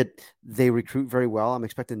think that they recruit very well. I'm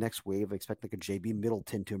expecting the next wave. I expect like a JB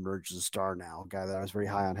Middleton to emerge as a star now, a guy that I was very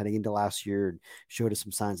high on heading into last year and showed us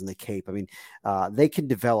some signs in the Cape. I mean, they can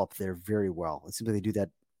develop there very well. It seems like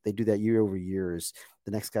they do that year over year. Is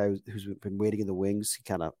the next guy who's been waiting in the wings, he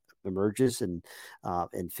kind of emerges and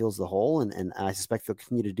fills the hole. And I suspect they'll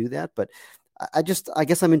continue to do that. But I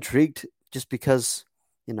guess I'm intrigued just because,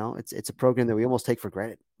 it's a program that we almost take for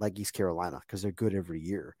granted, like East Carolina, because they're good every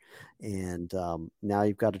year. And now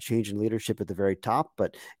you've got a change in leadership at the very top,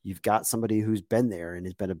 but you've got somebody who's been there and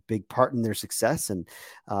has been a big part in their success. And,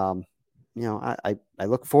 I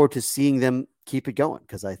look forward to seeing them keep it going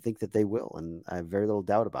because I think that they will. And I have very little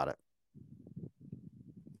doubt about it.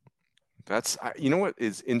 That's, what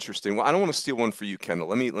is interesting. Well, I don't want to steal one for you, Kendall.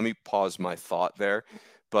 Let me pause my thought there,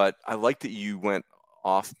 but I like that you went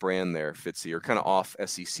off brand there, Fitzy, or kind of off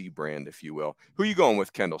SEC brand, if you will. Who are you going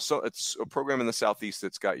with, Kendall? So it's a program in the Southeast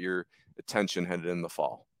that's got your attention headed in the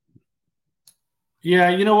fall. Yeah,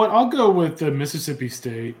 you know what? I'll go with the Mississippi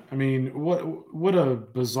State. I mean, what a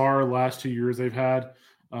bizarre last 2 years they've had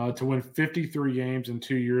to win 53 games in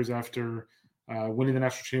 2 years after winning the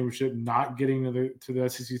national championship, not getting to the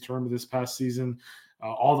SEC tournament this past season.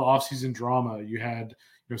 All the offseason drama. You had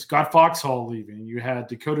Scott Foxhall leaving. You had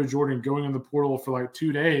Dakota Jordan going in the portal for like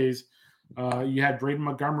 2 days. You had Braden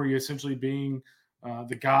Montgomery essentially being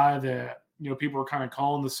the guy that people are kind of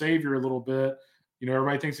calling the savior a little bit.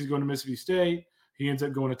 Everybody thinks he's going to Mississippi State. He ends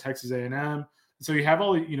up going to Texas A&M. So you have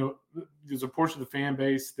all there's a portion of the fan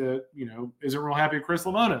base that isn't real happy with Chris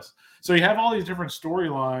Lemonis. So you have all these different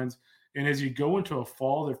storylines. And as you go into a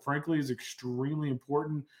fall that frankly is extremely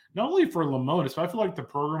important, not only for Lemonis, but I feel like the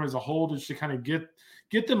program as a whole just to kind of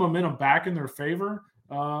get the momentum back in their favor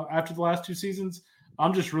after the last 2 seasons.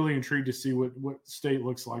 I'm just really intrigued to see what State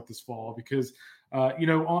looks like this fall because,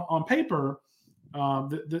 on paper,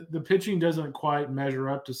 the pitching doesn't quite measure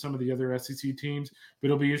up to some of the other SEC teams, but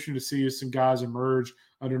it'll be interesting to see as some guys emerge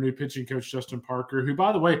under new pitching coach Justin Parker, who,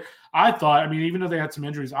 by the way, I thought, even though they had some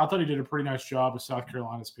injuries, I thought he did a pretty nice job of South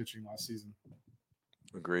Carolina's pitching last season.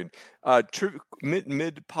 Agreed.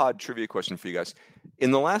 Mid-pod trivia question for you guys.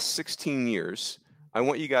 In the last 16 years, I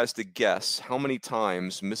want you guys to guess how many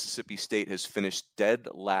times Mississippi State has finished dead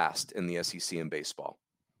last in the SEC in baseball.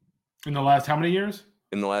 In the last how many years?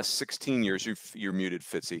 In the last 16 years, you're muted,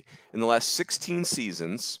 Fitzy. In the last 16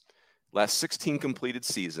 seasons, last 16 completed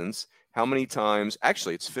seasons, how many times?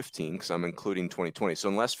 Actually, it's 15 because I'm including 2020. So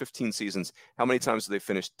in the last 15 seasons, how many times have they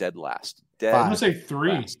finished dead last? I'm going to say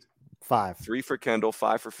 3. Last. 5. 3 for Kendall,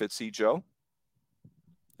 5 for Fitzy. Joe?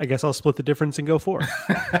 I guess I'll split the difference and go 4.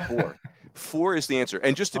 4. 4 is the answer.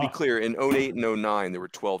 And just to be clear, in 08 and 09, there were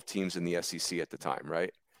 12 teams in the SEC at the time,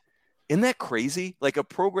 right? Isn't that crazy? Like a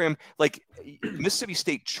program like Mississippi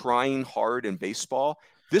State trying hard in baseball,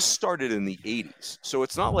 this started in the 80s. So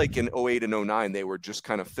it's not like in 08 and 09, they were just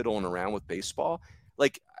kind of fiddling around with baseball.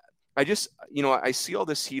 Like I just, I see all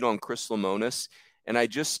this heat on Chris Lemonis and I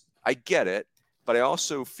get it, but I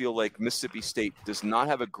also feel like Mississippi State does not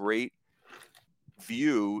have a great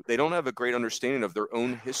view, they don't have a great understanding of their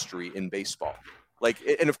own history in baseball. Like,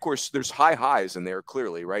 and of course, there's highs in there,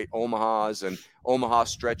 clearly, right? Omahas and Omaha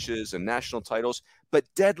stretches and national titles, but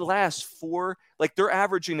dead last they're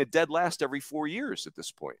averaging a dead last every 4 years at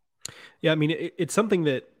this point. Yeah, I mean, it's something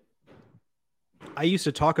that I used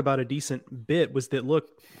to talk about a decent bit, was that, look,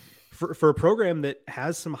 for a program that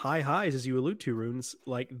has some high highs, as you allude to, Runes,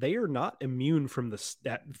 like, they are not immune from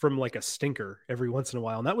from like a stinker every once in a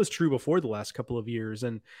while. And that was true before the last couple of years.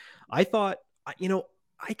 And I thought,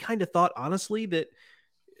 I kind of thought, honestly, that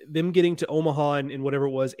them getting to Omaha in whatever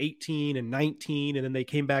it was, 18 and 19, and then they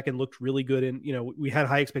came back and looked really good. And, we had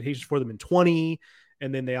high expectations for them in 20,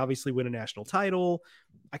 and then they obviously win a national title.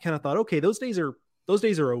 I kind of thought, okay, those days are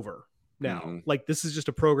over now. Mm-hmm. Like, this is just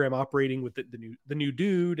a program operating with the new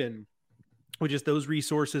dude, and with just those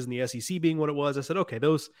resources and the SEC being what it was. I said, okay,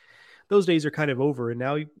 those days are kind of over. And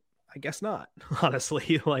now I guess not,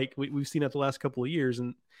 honestly. Like, we've seen it the last couple of years,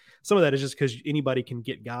 and some of that is just because anybody can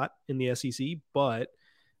get got in the SEC. But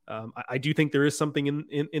I do think there is something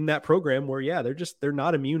in that program where, yeah, they're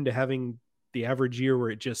not immune to having the average year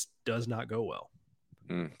where it just does not go well.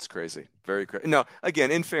 It's crazy. Very crazy. Now,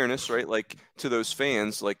 again, in fairness, right, like, to those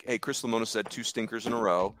fans, like, hey, Chris Lemonis said 2 stinkers in a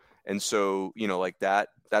row. And so, like,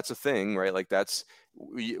 that's a thing, right? Like, that's,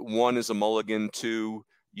 1 is a mulligan, 2,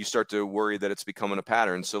 you start to worry that it's becoming a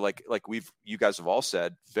pattern. So like you guys have all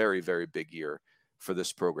said, very, very big year for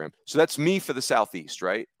this program. So that's me for the Southeast,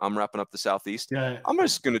 right? I'm wrapping up the Southeast. Yeah. I'm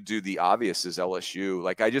just going to do the obvious as LSU.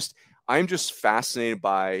 Like, I'm just fascinated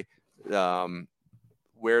by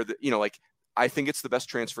where I think it's the best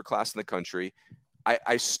transfer class in the country.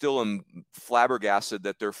 I still am flabbergasted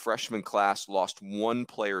that their freshman class lost 1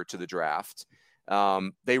 player to the draft.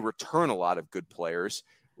 They return a lot of good players.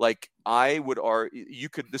 Like, I would argue,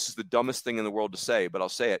 this is the dumbest thing in the world to say, but I'll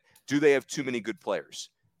say it. Do they have too many good players?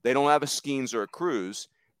 They don't have a Skeens or a Cruz,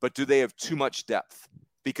 but do they have too much depth?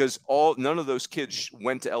 Because none of those kids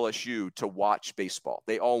went to LSU to watch baseball.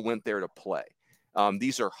 They all went there to play.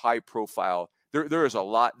 These are high profile. There is a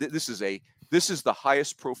lot. This is the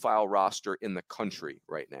highest profile roster in the country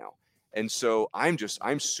right now. And so I'm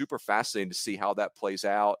super fascinated to see how that plays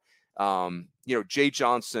out. Jay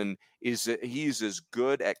Johnson he's as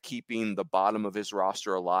good at keeping the bottom of his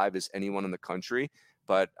roster alive as anyone in the country.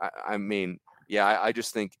 But I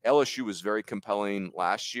just think LSU was very compelling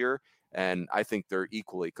last year, and I think they're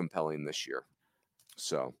equally compelling this year.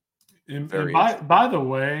 So, by the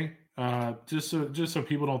way, just so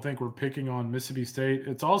people don't think we're picking on Mississippi State,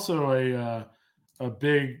 it's also a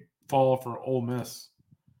big fall for Ole Miss.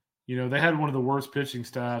 They had one of the worst pitching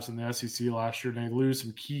staffs in the SEC last year, and they lose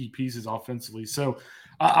some key pieces offensively. So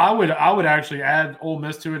I would actually add Ole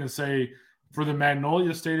Miss to it and say, for the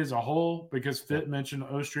Magnolia State as a whole, because Fit mentioned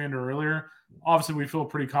Ostrander earlier, obviously we feel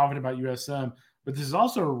pretty confident about USM, but this is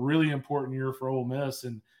also a really important year for Ole Miss.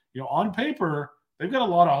 And, on paper, they've got a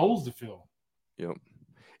lot of holes to fill. Yep.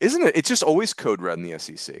 Isn't it? It's just always code red in the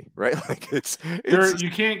SEC, right? Like,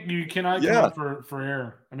 you cannot come up for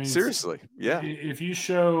error. I mean, seriously, yeah. If you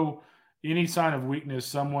show any sign of weakness,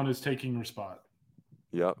 someone is taking your spot.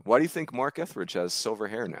 Yeah. Why do you think Mark Etheridge has silver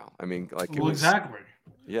hair now? I mean, like, exactly.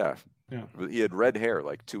 Yeah. Yeah. He had red hair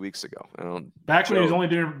like 2 weeks ago. Back when he was only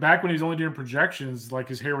doing projections, like,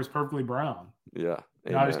 his hair was perfectly brown. Yeah.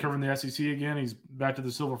 Now he's covering the SEC again. He's back to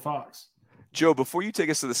the Silver Fox. Joe, before you take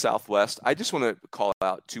us to the Southwest, I just want to call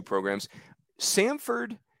out 2 programs.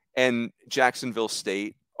 Samford and Jacksonville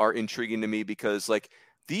State are intriguing to me because, like,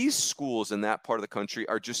 these schools in that part of the country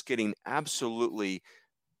are just getting absolutely,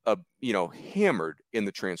 hammered in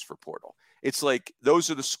the transfer portal. It's like those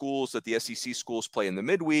are the schools that the SEC schools play in the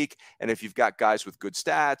midweek. And if you've got guys with good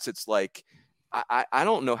stats, it's like, I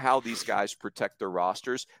don't know how these guys protect their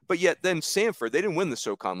rosters. But yet then Samford, they didn't win the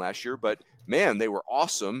SoCon last year, but man, they were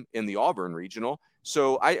awesome in the Auburn Regional.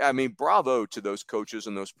 So, I mean, bravo to those coaches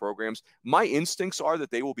and those programs. My instincts are that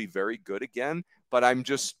they will be very good again, but I'm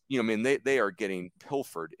just, they are getting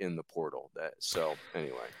pilfered in the portal. So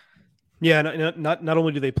anyway. Yeah, not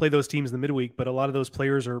only do they play those teams in the midweek, but a lot of those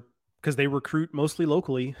players are, because they recruit mostly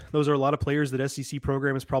locally, those are a lot of players that SEC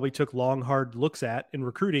programs probably took long, hard looks at in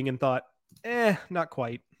recruiting and thought, not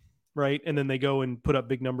quite, right? And then they go and put up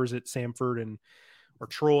big numbers at Samford or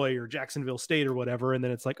Troy or Jacksonville State or whatever, and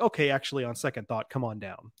then it's like, okay, actually, on second thought, come on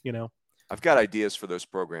down, I've got ideas for those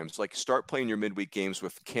programs. Like, start playing your midweek games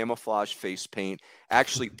with camouflage face paint.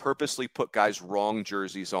 Actually purposely put guys' wrong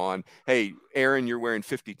jerseys on. Hey, Aaron, you're wearing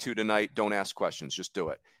 52 tonight. Don't ask questions. Just do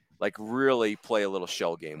it. Like, really play a little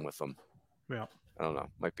shell game with them. Yeah. I don't know.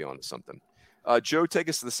 Might be onto something. Joe, take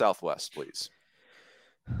us to the Southwest, please.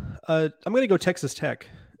 I'm going to go Texas Tech.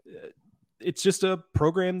 It's just a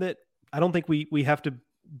program that I don't think we have to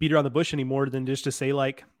beat around the bush anymore than just to say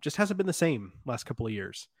like, just hasn't been the same last couple of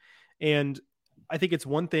years. And I think it's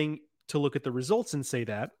one thing to look at the results and say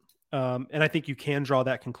that. And I think you can draw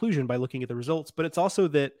that conclusion by looking at the results, but it's also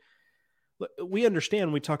that we understand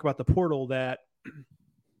when we talk about the portal that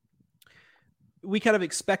we kind of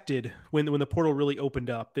expected when the portal really opened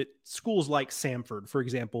up that schools like Samford, for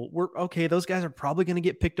example, were okay. Those guys are probably going to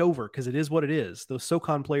get picked over because it is what it is. Those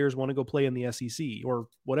SoCon players want to go play in the SEC or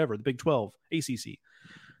whatever, the Big 12, ACC.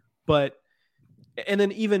 And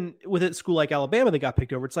then even with a school like Alabama, they got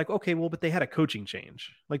picked over. It's like, okay, well, but they had a coaching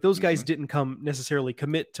change. Like those guys didn't come necessarily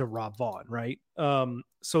commit to Rob Vaughn, right?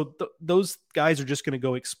 So those guys are just going to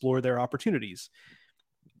go explore their opportunities.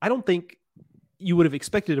 I don't think you would have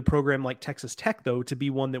expected a program like Texas Tech, though, to be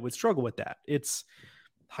one that would struggle with that. It's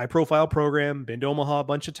high-profile program, been to Omaha a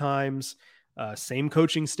bunch of times, same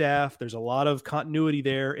coaching staff. There's a lot of continuity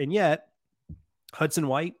there, and yet Hudson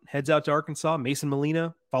White heads out to Arkansas. Mason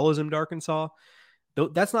Molina follows him to Arkansas.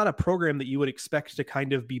 That's not a program that you would expect to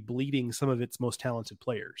kind of be bleeding some of its most talented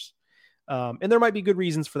players. And there might be good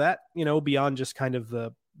reasons for that, beyond just kind of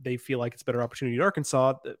they feel like it's a better opportunity at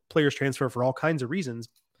Arkansas. The players transfer for all kinds of reasons.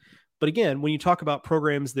 But again, when you talk about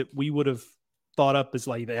programs that we would have thought up as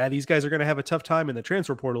like, yeah, these guys are going to have a tough time in the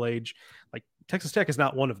transfer portal age, like Texas Tech is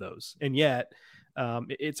not one of those. And yet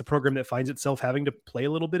it's a program that finds itself having to play a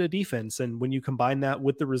little bit of defense. And when you combine that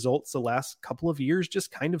with the results the last couple of years, just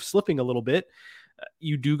kind of slipping a little bit,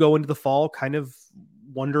 you do go into the fall kind of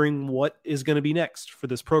wondering what is going to be next for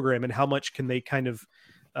this program and how much can they kind of,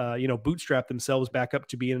 bootstrap themselves back up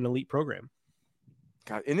to being an elite program.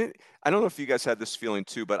 God, I don't know if you guys had this feeling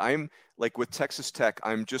too, but I'm like with Texas Tech,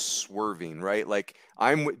 I'm just swerving, right? Like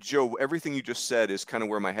I'm with Joe. Everything you just said is kind of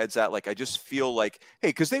where my head's at. Like I just feel like, hey,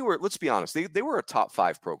 because let's be honest, they were a top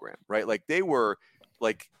 5 program, right? Like they were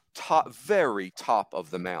like very top of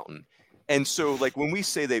the mountain. And so like when we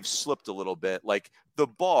say they've slipped a little bit, like the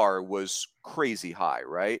bar was crazy high,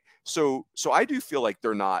 right? So I do feel like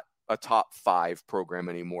they're not a top 5 program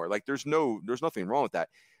anymore. Like there's nothing wrong with that.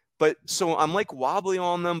 But so I'm like wobbly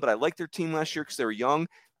on them, but I like their team last year because they were young.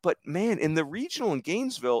 But man, in the regional in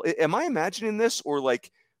Gainesville, am I imagining this, or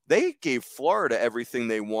like they gave Florida everything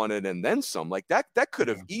they wanted and then some? Like that could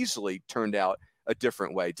have easily turned out a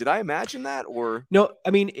different way. Did I imagine that, or no?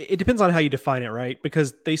 I mean, it depends on how you define it, right?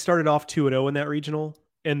 Because they started off 2-0 in that regional,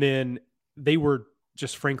 and then they were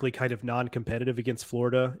just frankly kind of non-competitive against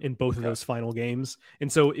Florida in both of those final games,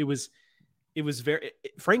 and so it was very,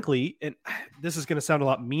 frankly, and this is going to sound a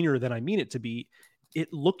lot meaner than I mean it to be,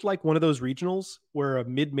 it looked like one of those regionals where a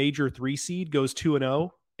mid-major 3 seed goes 2-0.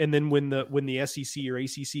 And then when the SEC or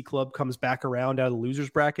ACC club comes back around out of the losers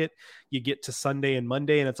bracket, you get to Sunday and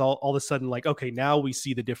Monday, and it's all of a sudden like, okay, now we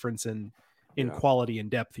see the difference in quality and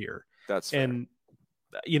depth here. That's fair. And,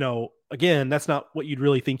 again, that's not what you'd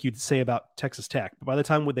really think you'd say about Texas Tech. But by the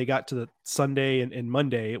time when they got to the Sunday and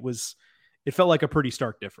Monday, it felt like a pretty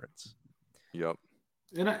stark difference. Yep.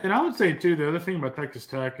 And I would say, too, the other thing about Texas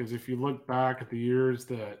Tech is if you look back at the years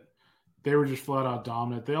that they were just flat out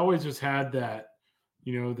dominant, they always just had that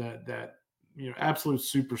absolute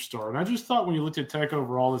superstar. And I just thought when you looked at Tech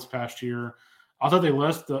overall this past year, I thought they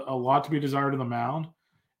left a lot to be desired on the mound.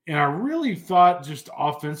 And I really thought just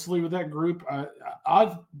offensively with that group,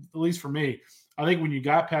 at least for me, I think when you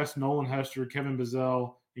got past Nolan Hester, Kevin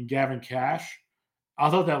Bizzell, and Gavin Cash, I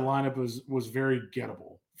thought that lineup was very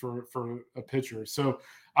gettable for a pitcher. So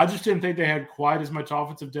I just didn't think they had quite as much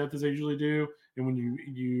offensive depth as they usually do. And when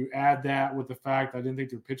you add that with the fact I didn't think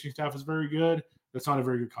their pitching staff was very good, that's not a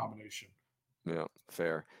very good combination. Yeah,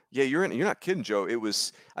 fair. Yeah, you're not kidding, Joe.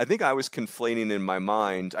 I think I was conflating in my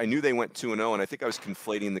mind. I knew they went 2-0, and I think I was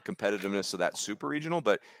conflating the competitiveness of that super regional.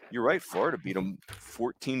 But you're right, Florida beat them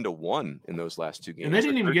 14-1 in those last 2 games. And they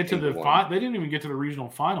didn't even get to the they didn't even get to the regional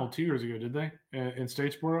final 2 years ago, did they? In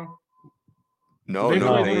Statesboro? No.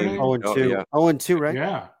 0-2. 0-2, right?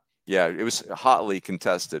 Yeah. Yeah, it was hotly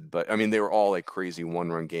contested, but I mean, they were all like crazy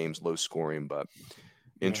 1-run games, low scoring, but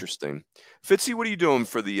interesting. Fitzy, what are you doing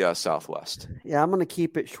for the Southwest? Yeah, I'm going to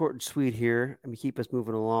keep it short and sweet here. Let me keep us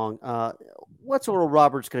moving along. What's Oral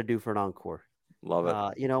Roberts going to do for an encore? Love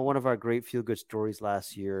it. One of our great feel-good stories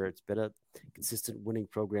last year. It's been a consistent winning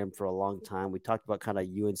program for a long time. We talked about kind of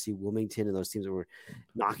UNC Wilmington and those teams that were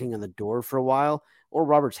knocking on the door for a while. Oral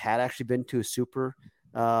Roberts had actually been to a super,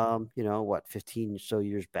 15 or so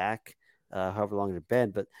years back, however long it had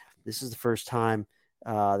been. But this is the first time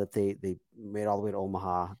that they made all the way to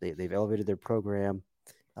Omaha. They've elevated their program.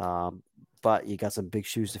 But you got some big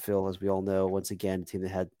shoes to fill, as we all know. Once again, a team that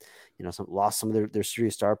had, lost some of their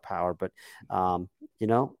serious star power. But,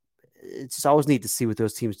 it's always neat to see what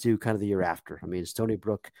those teams do kind of the year after. I mean, Stony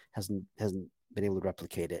Brook hasn't been able to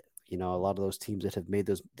replicate it. A lot of those teams that have made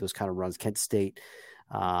those kind of runs, Kent State,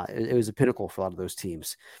 it was a pinnacle for a lot of those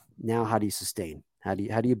teams. Now, how do you sustain? How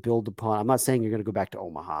do you build upon? I'm not saying you're going to go back to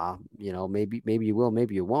Omaha. Maybe you will,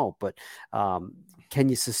 maybe you won't. But can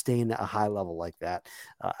you sustain a high level like that?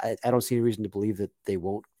 I don't see any reason to believe that they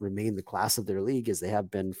won't remain the class of their league as they have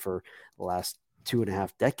been for the last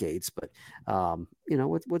 2.5 decades. But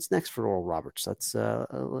what's next for Oral Roberts? Let's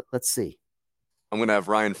see. I'm going to have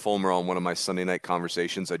Ryan Fulmer on one of my Sunday night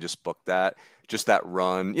conversations. I just booked that. Just that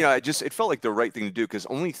run. It felt like the right thing to do because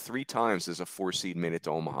only 3 times has a 4 seed made it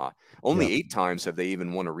to Omaha. Only 8 times have they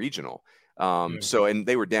even won a regional. And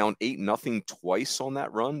they were down 8-0 twice on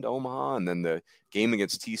that run to Omaha. And then the game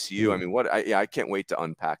against TCU. I mean, I can't wait to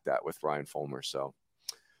unpack that with Ryan Fulmer. So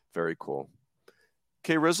very cool.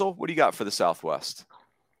 Okay, Rizzle, what do you got for the Southwest?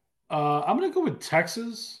 I'm going to go with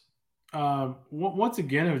Texas. Once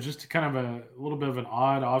again, it was just kind of a little bit of an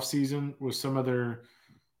odd offseason with some of the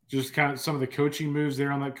coaching moves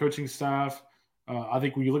there on that coaching staff. I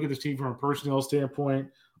think when you look at this team from a personnel standpoint,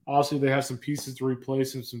 obviously they have some pieces to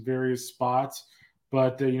replace in some various spots,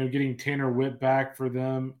 but getting Tanner Witt back for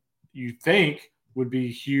them, you think would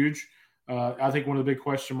be huge. I think one of the big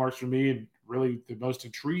question marks for me, and really the most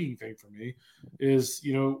intriguing thing for me, is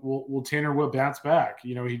will Tanner Witt bounce back?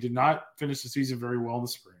 He did not finish the season very well in the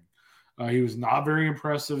spring. He was not very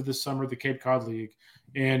impressive this summer at the Cape Cod League.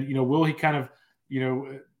 And, will he kind of,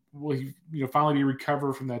 will he, finally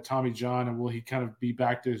recover from that Tommy John, and will he kind of be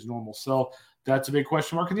back to his normal self? That's a big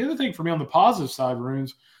question mark. And the other thing for me on the positive side,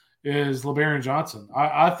 Runes, is LeBaron Johnson.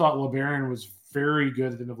 I thought LeBaron was very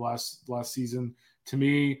good at the end of last season. To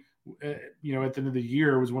me, at the end of the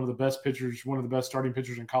year, was one of the best pitchers, one of the best starting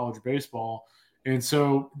pitchers in college baseball. And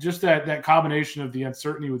so just that combination of the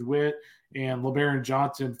uncertainty with Witt and LeBaron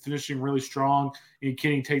Johnson finishing really strong and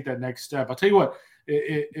can he take that next step? I'll tell you what,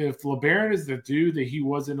 if LeBaron is the dude that he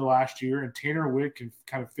was in the last year and Tanner Witt can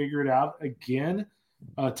kind of figure it out again,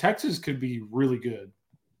 Texas could be really good.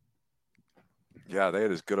 Yeah, they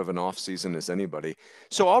had as good of an offseason as anybody.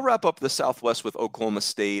 So I'll wrap up the Southwest with Oklahoma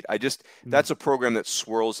State. That's a program that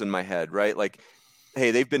swirls in my head, right? Like,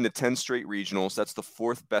 hey, they've been to 10 straight regionals. That's the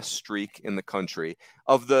 4th best streak in the country.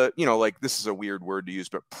 Of the, this is a weird word to use,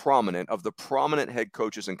 but of the prominent head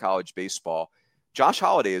coaches in college baseball, Josh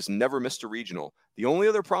Holliday has never missed a regional. The only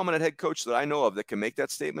other prominent head coach that I know of that can make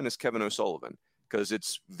that statement is Kevin O'Sullivan, because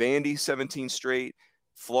it's Vandy 17 straight,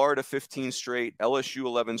 Florida 15 straight, LSU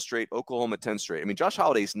 11 straight, Oklahoma 10 straight. I mean, Josh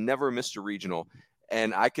Holliday's never missed a regional.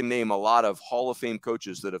 And I can name a lot of Hall of Fame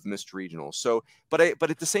coaches that have missed regionals. So, but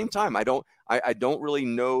at the same time, I don't really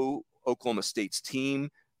know Oklahoma State's team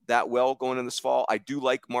that well going in this fall. I do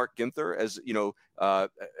like Mark Ginther as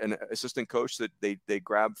an assistant coach that they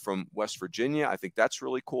grabbed from West Virginia. I think that's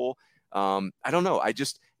really cool. I don't know.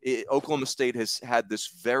 Oklahoma State has had this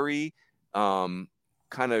very kind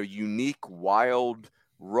of unique, wild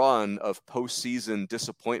run of postseason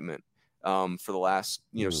disappointment for the last,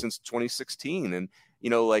 since 2016. And,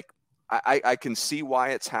 I can see why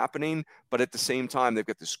it's happening, but at the same time, they've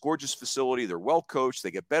got this gorgeous facility. They're well coached.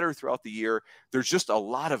 They get better throughout the year. There's just a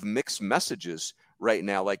lot of mixed messages right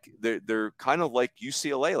now. Like they're kind of like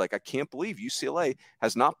UCLA. Like, I can't believe UCLA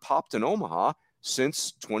has not popped in Omaha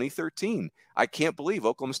since 2013. I can't believe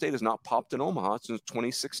Oklahoma State has not popped in Omaha since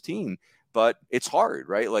 2016, but it's hard,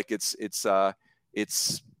 right? Like it's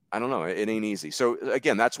I don't know. It ain't easy. So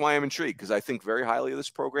again, that's why I'm intrigued, because I think very highly of this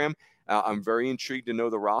program. I'm very intrigued to know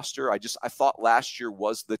the roster. I thought last year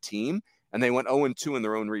was the team, and they went 0-2 in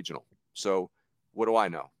their own regional. So what do I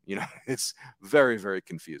know? It's very, very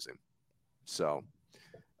confusing. So,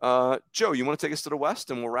 Joe, you want to take us to the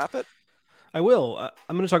West and we'll wrap it? I will.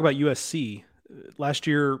 I'm going to talk about USC. Last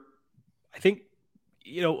year, I think,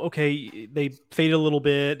 okay, they faded a little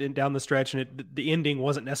bit and down the stretch, and the ending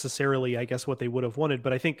wasn't necessarily, I guess, what they would have wanted.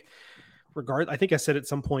 But I think I think I said at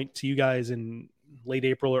some point to you guys in late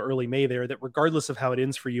April or early May there that regardless of how it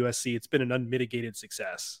ends for USC, it's been an unmitigated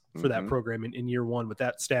success for that program in year one with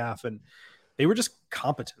that staff. And they were just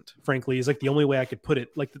competent, frankly, is like the only way I could put it.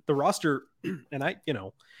 Like the roster, and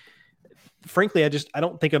frankly, I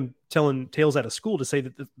don't think I'm telling tales out of school to say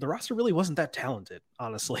that the roster really wasn't that talented,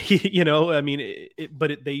 honestly. I mean,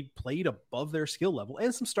 but they played above their skill level,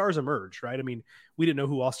 and some stars emerged, right? I mean, we didn't know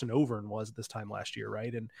who Austin Overn was at this time last year,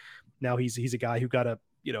 right? And now he's a guy who got a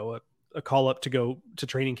call up to go to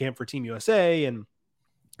training camp for Team USA, and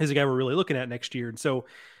is a guy we're really looking at next year. And so,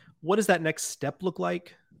 what does that next step look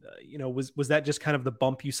like? Was that just kind of the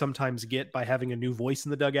bump you sometimes get by having a new voice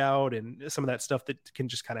in the dugout and some of that stuff that can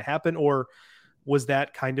just kind of happen? Or was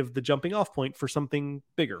that kind of the jumping off point for something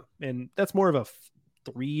bigger? And that's more of a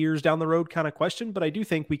 3 years down the road kind of question. But I do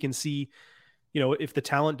think we can see, if the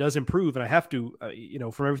talent does improve, and I have to,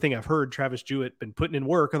 from everything I've heard, Travis Jewett been putting in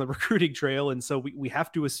work on the recruiting trail. And so we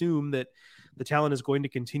have to assume that the talent is going to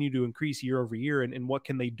continue to increase year over year. And what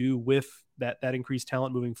can they do with that increased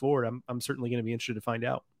talent moving forward? I'm certainly going to be interested to find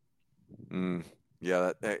out.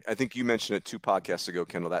 Yeah. I think you mentioned it 2 podcasts ago,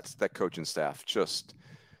 Kendall. That's that coaching staff. Just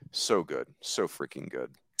so good. So freaking good.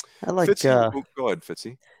 I like, Fitzy, go ahead,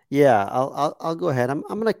 Fitzy. Yeah, I'll go ahead. I'm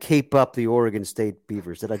going to cape up the Oregon State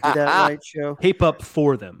Beavers. Did I do that right, Joe? Cape up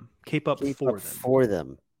for them. Cape up for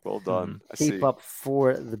them. Well done. Cape up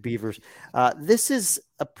for the Beavers. This is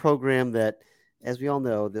a program that, as we all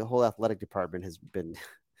know, the whole athletic department has been,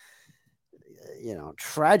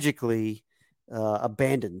 tragically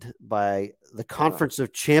abandoned by the Conference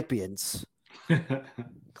of Champions.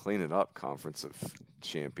 Clean it up, Conference of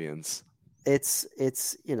Champions. It's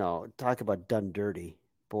talk about done dirty.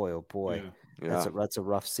 Boy, oh boy. Yeah. That's a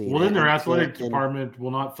rough scene. Well, then their athletic department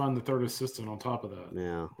will not fund the third assistant on top of that.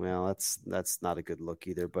 Yeah, well, that's not a good look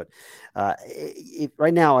either. But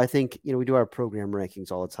right now, I think, we do our program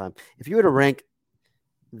rankings all the time. If you were to rank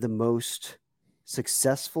the most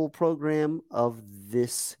successful program of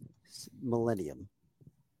this millennium,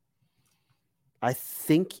 I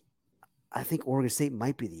think Oregon State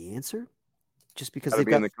might be the answer. Just because they've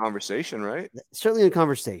got in the conversation, right? Certainly in the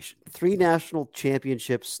conversation. 3 national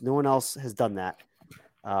championships. No one else has done that.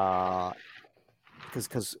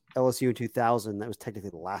 Because LSU in 2000, that was technically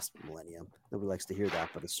the last millennium. Nobody likes to hear that,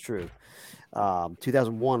 but it's true.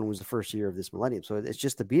 2001 was the first year of this millennium. So it's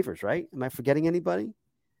just the Beavers, right? Am I forgetting anybody?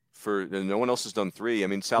 No one else has done 3. I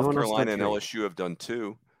mean, South Carolina and LSU have done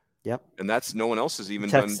 2. Yep. And that's no one else has even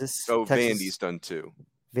Texas, done. Vandy's done 2.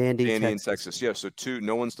 Vandy in Texas. Yeah. So 2.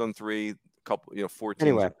 No one's done 3. Couple, 4 teams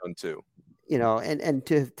anyway, have done 2.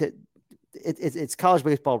 It's college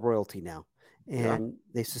baseball royalty now, and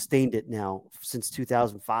they sustained it now since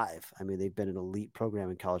 2005. I mean, they've been an elite program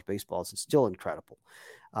in college baseball. It's still incredible.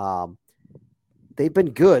 They've been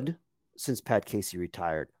good since Pat Casey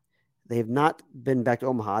retired. They have not been back to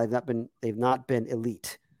Omaha. They've not been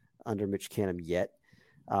elite under Mitch Canham yet.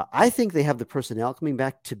 I think they have the personnel coming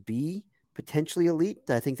back to be potentially elite.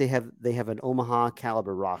 I think they have an Omaha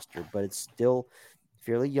caliber roster, but it's still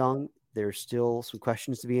fairly young. There's still some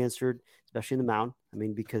questions to be answered, especially in the mound. I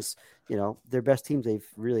mean, because their best teams, they've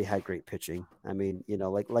really had great pitching. I mean,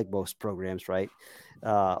 like most programs, right?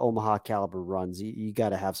 Omaha caliber runs. You got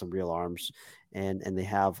to have some real arms, and they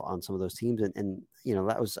have on some of those teams. And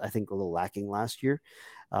that was, I think, a little lacking last year.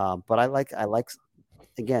 But I like.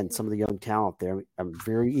 Again, some of the young talent there. I'm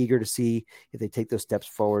very eager to see if they take those steps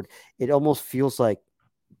forward. It almost feels like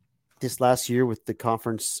this last year with the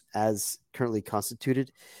conference as currently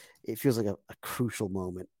constituted, it feels like a crucial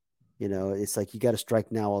moment. It's like you got to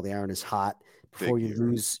strike now while the iron is hot before you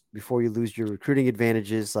lose your recruiting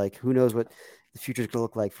advantages. Like, who knows what the future is going to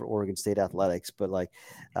look like for Oregon State athletics, but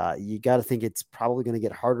you got to think it's probably going to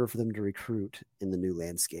get harder for them to recruit in the new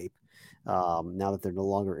landscape now that they're no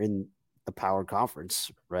longer in a power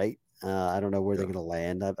conference, right? I don't know where they're going to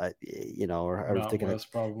land. Or if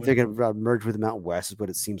they're going to merge with the Mountain West is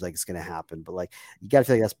what it seems like it's going to happen. But you got to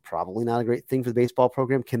feel like that's probably not a great thing for the baseball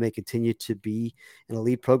program. Can they continue to be an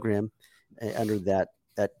elite program under that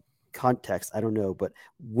context? I don't know, but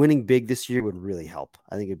winning big this year would really help.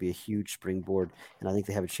 I think it'd be a huge springboard, and I think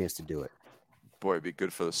they have a chance to do it. Boy, it'd be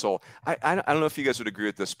good for the soul. I don't know if you guys would agree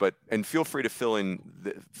with this, and feel free to fill in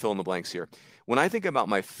the blanks here. When I think about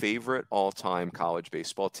my favorite all-time college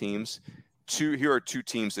baseball teams, here are 2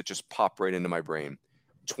 teams that just pop right into my brain.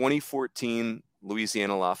 2014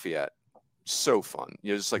 Louisiana Lafayette, so fun.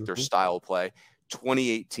 Just like their style play.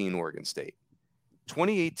 2018 Oregon State.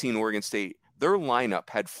 2018 Oregon State, their lineup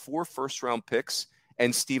had 4 first-round picks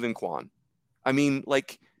and Stephen Kwan. I mean,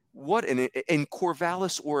 what in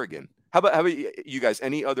Corvallis, Oregon. How about you guys?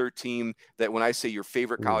 Any other team that when I say your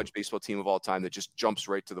favorite college baseball team of all time that just jumps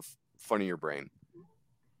right to the front of your brain?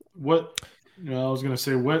 What? I was going to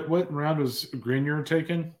say, what round was Grenier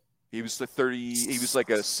taken? He was the 30. He was like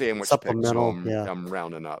a sandwich supplemental. Pick, so I'm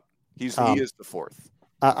rounding up. He is the 4th.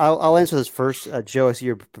 I'll answer this first. Joe, I see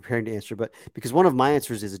you're preparing to answer, but because one of my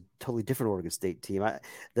answers is a totally different Oregon State team.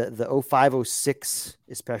 The 05, 06,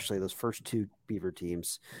 especially those first 2 Beaver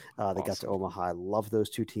teams that got to Omaha. I love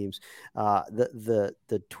those 2 teams. The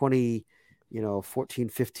 14,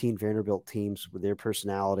 15 Vanderbilt teams with their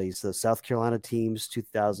personalities, the South Carolina teams,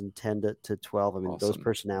 2010 to 12. I mean, those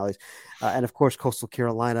personalities. And of course, Coastal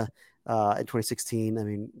Carolina, in 2016. I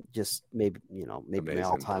mean, just maybe Amazing. my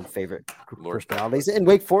all-time favorite personalities. And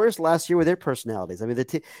Wake Forest last year with their personalities. I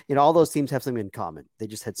mean, all those teams have something in common. They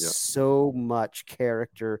just had so much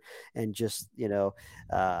character and just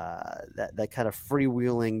that kind of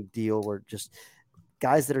freewheeling deal where just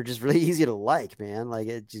guys that are just really easy to like, man. Like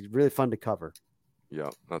it's just really fun to cover. Yeah,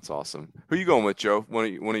 that's awesome. Who are you going with, Joe? One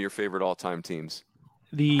of your favorite all-time teams?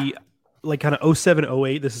 The kind of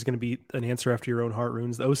 07-08, this is going to be an answer after your own heart,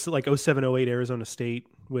 Runes. 07-08 Arizona State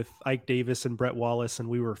with Ike Davis and Brett Wallace, and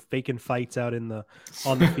we were faking fights out on the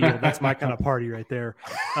field. That's my kind of party right there.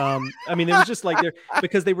 I mean, it was just like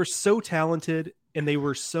because they were so talented and they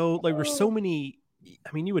were so many.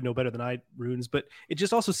 I mean, you would know better than I, Runes, but it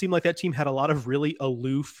just also seemed like that team had a lot of really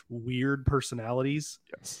aloof, weird personalities.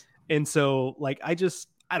 Yes. And so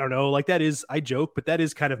I don't know, like I joke, but that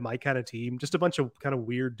is kind of my kind of team, just a bunch of kind of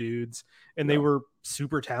weird dudes. And they were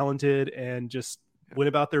super talented and just went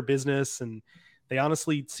about their business. And they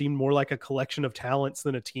honestly seemed more like a collection of talents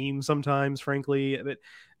than a team sometimes, frankly.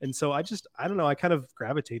 And so I don't know, I kind of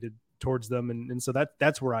gravitated towards them. And so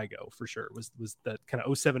that's where I go for sure was that kind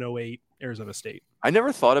of 07-08 Arizona State. I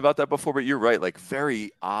never thought about that before, but you're right. Like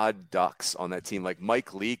very odd ducks on that team. Like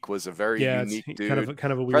Mike Leake was a very unique dude.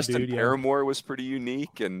 Kind of a weird Preston dude. Paramore was pretty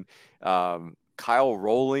unique. And Kyle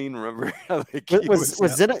Rowling, remember?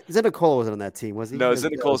 Zinicola wasn't on that team, was he? No,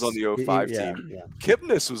 Zinicola's on the 05 team. Yeah.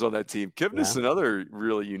 Kipnis was on that team. Kipnis, another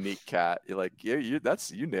really unique cat. You're like, you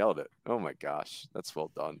nailed it. Oh my gosh, that's well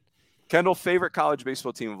done. Kendall, favorite college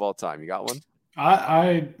baseball team of all time? You got one?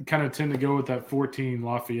 I kind of tend to go with that 14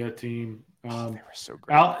 Lafayette team. They were so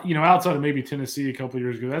great. Outside of maybe Tennessee a couple of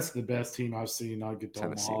years ago, that's the best team I've seen not get to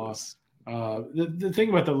Omaha. The thing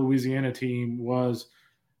about the Louisiana team was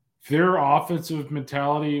their offensive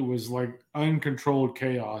mentality was like uncontrolled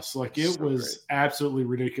chaos. Like it was absolutely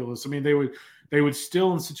ridiculous. I mean, they would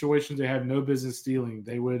steal in situations they had no business stealing.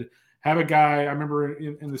 They would have a guy. I remember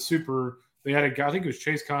in the Super, they had a guy. I think it was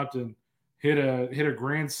Chase Compton hit a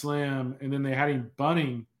grand slam, and then they had him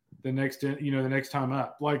bunting the next time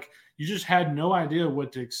up. Like you just had no idea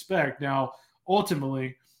what to expect. Now,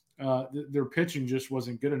 ultimately, their pitching just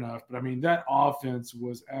wasn't good enough. But I mean, that offense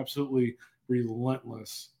was absolutely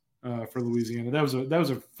relentless for Louisiana. That was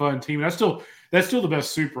a fun team. That's still the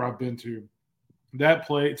best Super I've been to. That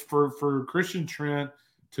play for Christian Trent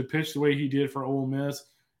to pitch the way he did for Ole Miss,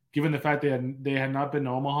 given the fact they had not been to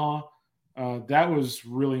Omaha. That was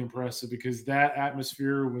really impressive because that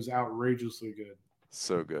atmosphere was outrageously good.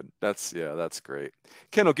 So good. That's great.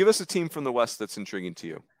 Kendall, give us a team from the West that's intriguing to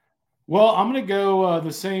you. Well, I'm going to go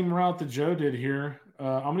the same route that Joe did here.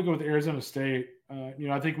 I'm going to go with Arizona State.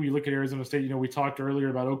 I think when you look at Arizona State, we talked earlier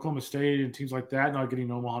about Oklahoma State and teams like that not getting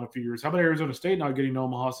Omaha in a few years. How about Arizona State not getting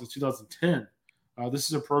Omaha since 2010? This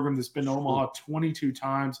is a program that's been to Omaha 22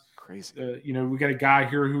 times. Crazy. We got a guy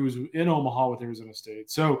here who was in Omaha with Arizona State.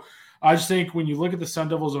 So I just think when you look at the Sun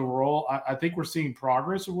Devils overall, I think we're seeing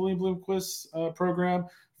progress with William Bloomquist's program.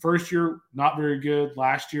 First year, not very good.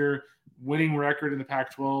 Last year, winning record in the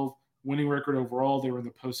Pac-12, winning record overall. They were in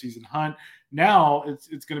the postseason hunt. Now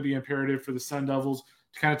it's going to be imperative for the Sun Devils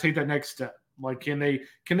to kind of take that next step. Like, can they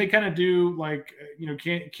kind of do like,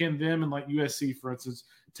 can them and like USC, for instance,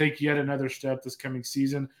 take yet another step this coming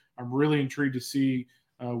season? I'm really intrigued to see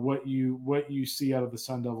what you see out of the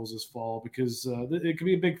Sun Devils this fall, because it could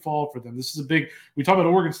be a big fall for them. This is we talk about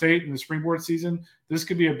Oregon State in the springboard season. This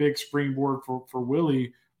could be a big springboard for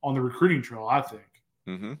Willie on the recruiting trail, I think.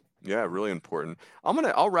 Mm-hmm. Yeah, really important.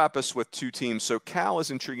 I'll wrap us with two teams. So Cal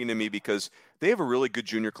is intriguing to me because they have a really good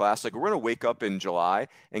junior class. Like, we're going to wake up in July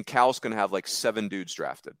and Cal's going to have like 7 dudes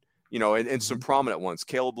drafted, and some prominent ones.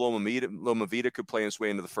 Caleb Lomavita could play his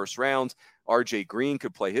way into the first round. RJ Green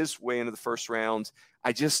could play his way into the first round.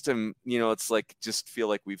 I just am, it's like, just feel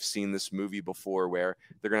like we've seen this movie before where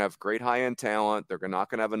they're going to have great high-end talent. They're not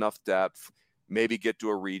going to have enough depth, maybe get to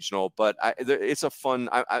a regional, but it's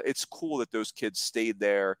it's cool that those kids stayed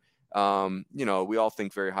there. We all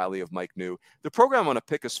think very highly of Mike New. The program I'm going to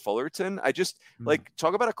pick is Fullerton. I just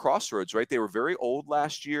talk about a crossroads, right? They were very old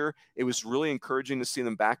last year. It was really encouraging to see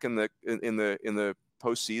them back in the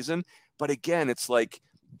postseason. But again, it's like,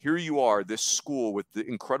 here you are, this school with the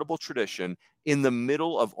incredible tradition in the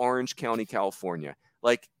middle of Orange County, California.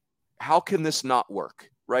 Like, how can this not work?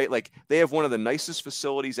 Right? Like, they have one of the nicest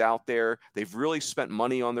facilities out there. They've really spent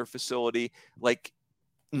money on their facility. Like,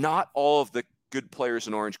 not all of the good players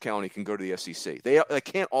in Orange County can go to the SEC. They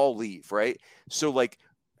can't all leave, right? So, like,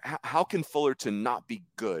 how can Fullerton not be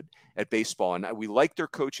good at baseball? And we like their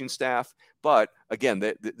coaching staff, but again,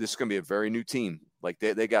 this is going to be a very new team. Like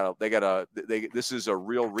this is a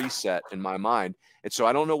real reset in my mind. And so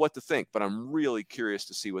I don't know what to think, but I'm really curious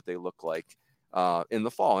to see what they look like in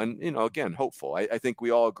the fall. And, again, hopeful. I think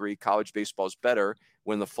we all agree college baseball is better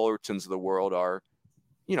when the Fullertons of the world are,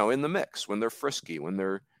 in the mix, when they're frisky, when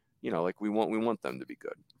they're, like we want them to be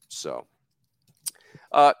good. So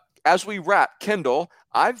as we wrap, Kendall,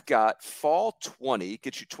 I've got Fall 20,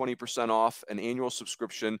 get you 20% off an annual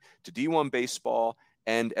subscription to D1 Baseball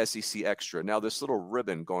and SEC Extra. Now, this little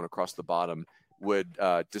ribbon going across the bottom would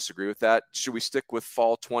disagree with that. Should we stick with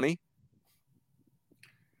Fall 20?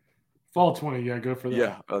 Fall 20, yeah, go for that.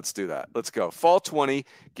 Yeah, let's do that. Let's go. Fall 20,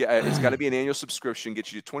 it's got to be an annual subscription,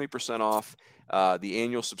 get you 20% off the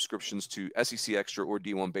annual subscriptions to SEC Extra or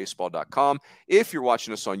D1Baseball.com. If you're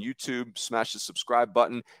watching us on YouTube, smash the subscribe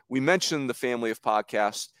button. We mentioned the family of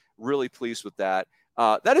podcasts. Really pleased with that.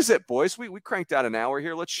 That is it, boys. We cranked out an hour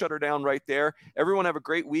here. Let's shut her down right there. Everyone have a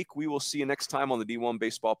great week. We will see you next time on the D1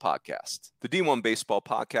 Baseball Podcast. The D1 Baseball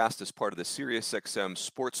Podcast is part of the SiriusXM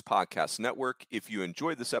Sports Podcast Network. If you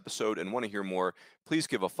enjoyed this episode and want to hear more, please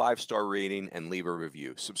give a 5-star rating and leave a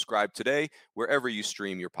review. Subscribe today wherever you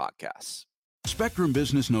stream your podcasts. Spectrum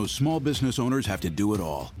Business knows small business owners have to do it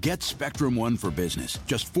all. Get Spectrum One for Business.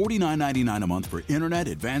 Just $49.99 a month for internet,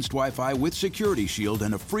 advanced Wi-Fi with Security Shield,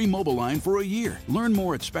 and a free mobile line for a year. Learn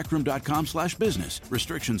more at spectrum.com/business.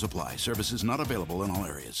 Restrictions apply. Services not available in all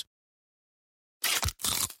areas.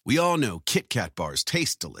 We all know Kit Kat bars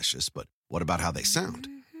taste delicious, but what about how they sound?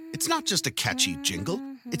 It's not just a catchy jingle.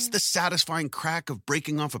 It's the satisfying crack of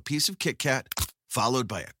breaking off a piece of Kit Kat, followed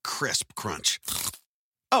by a crisp crunch.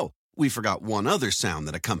 Oh, we forgot one other sound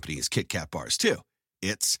that accompanies Kit Kat bars, too.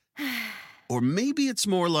 It's, or maybe it's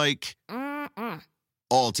more like,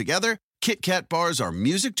 all together, Kit Kat bars are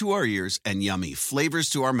music to our ears and yummy flavors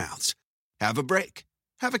to our mouths. Have a break.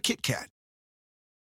 Have a Kit Kat.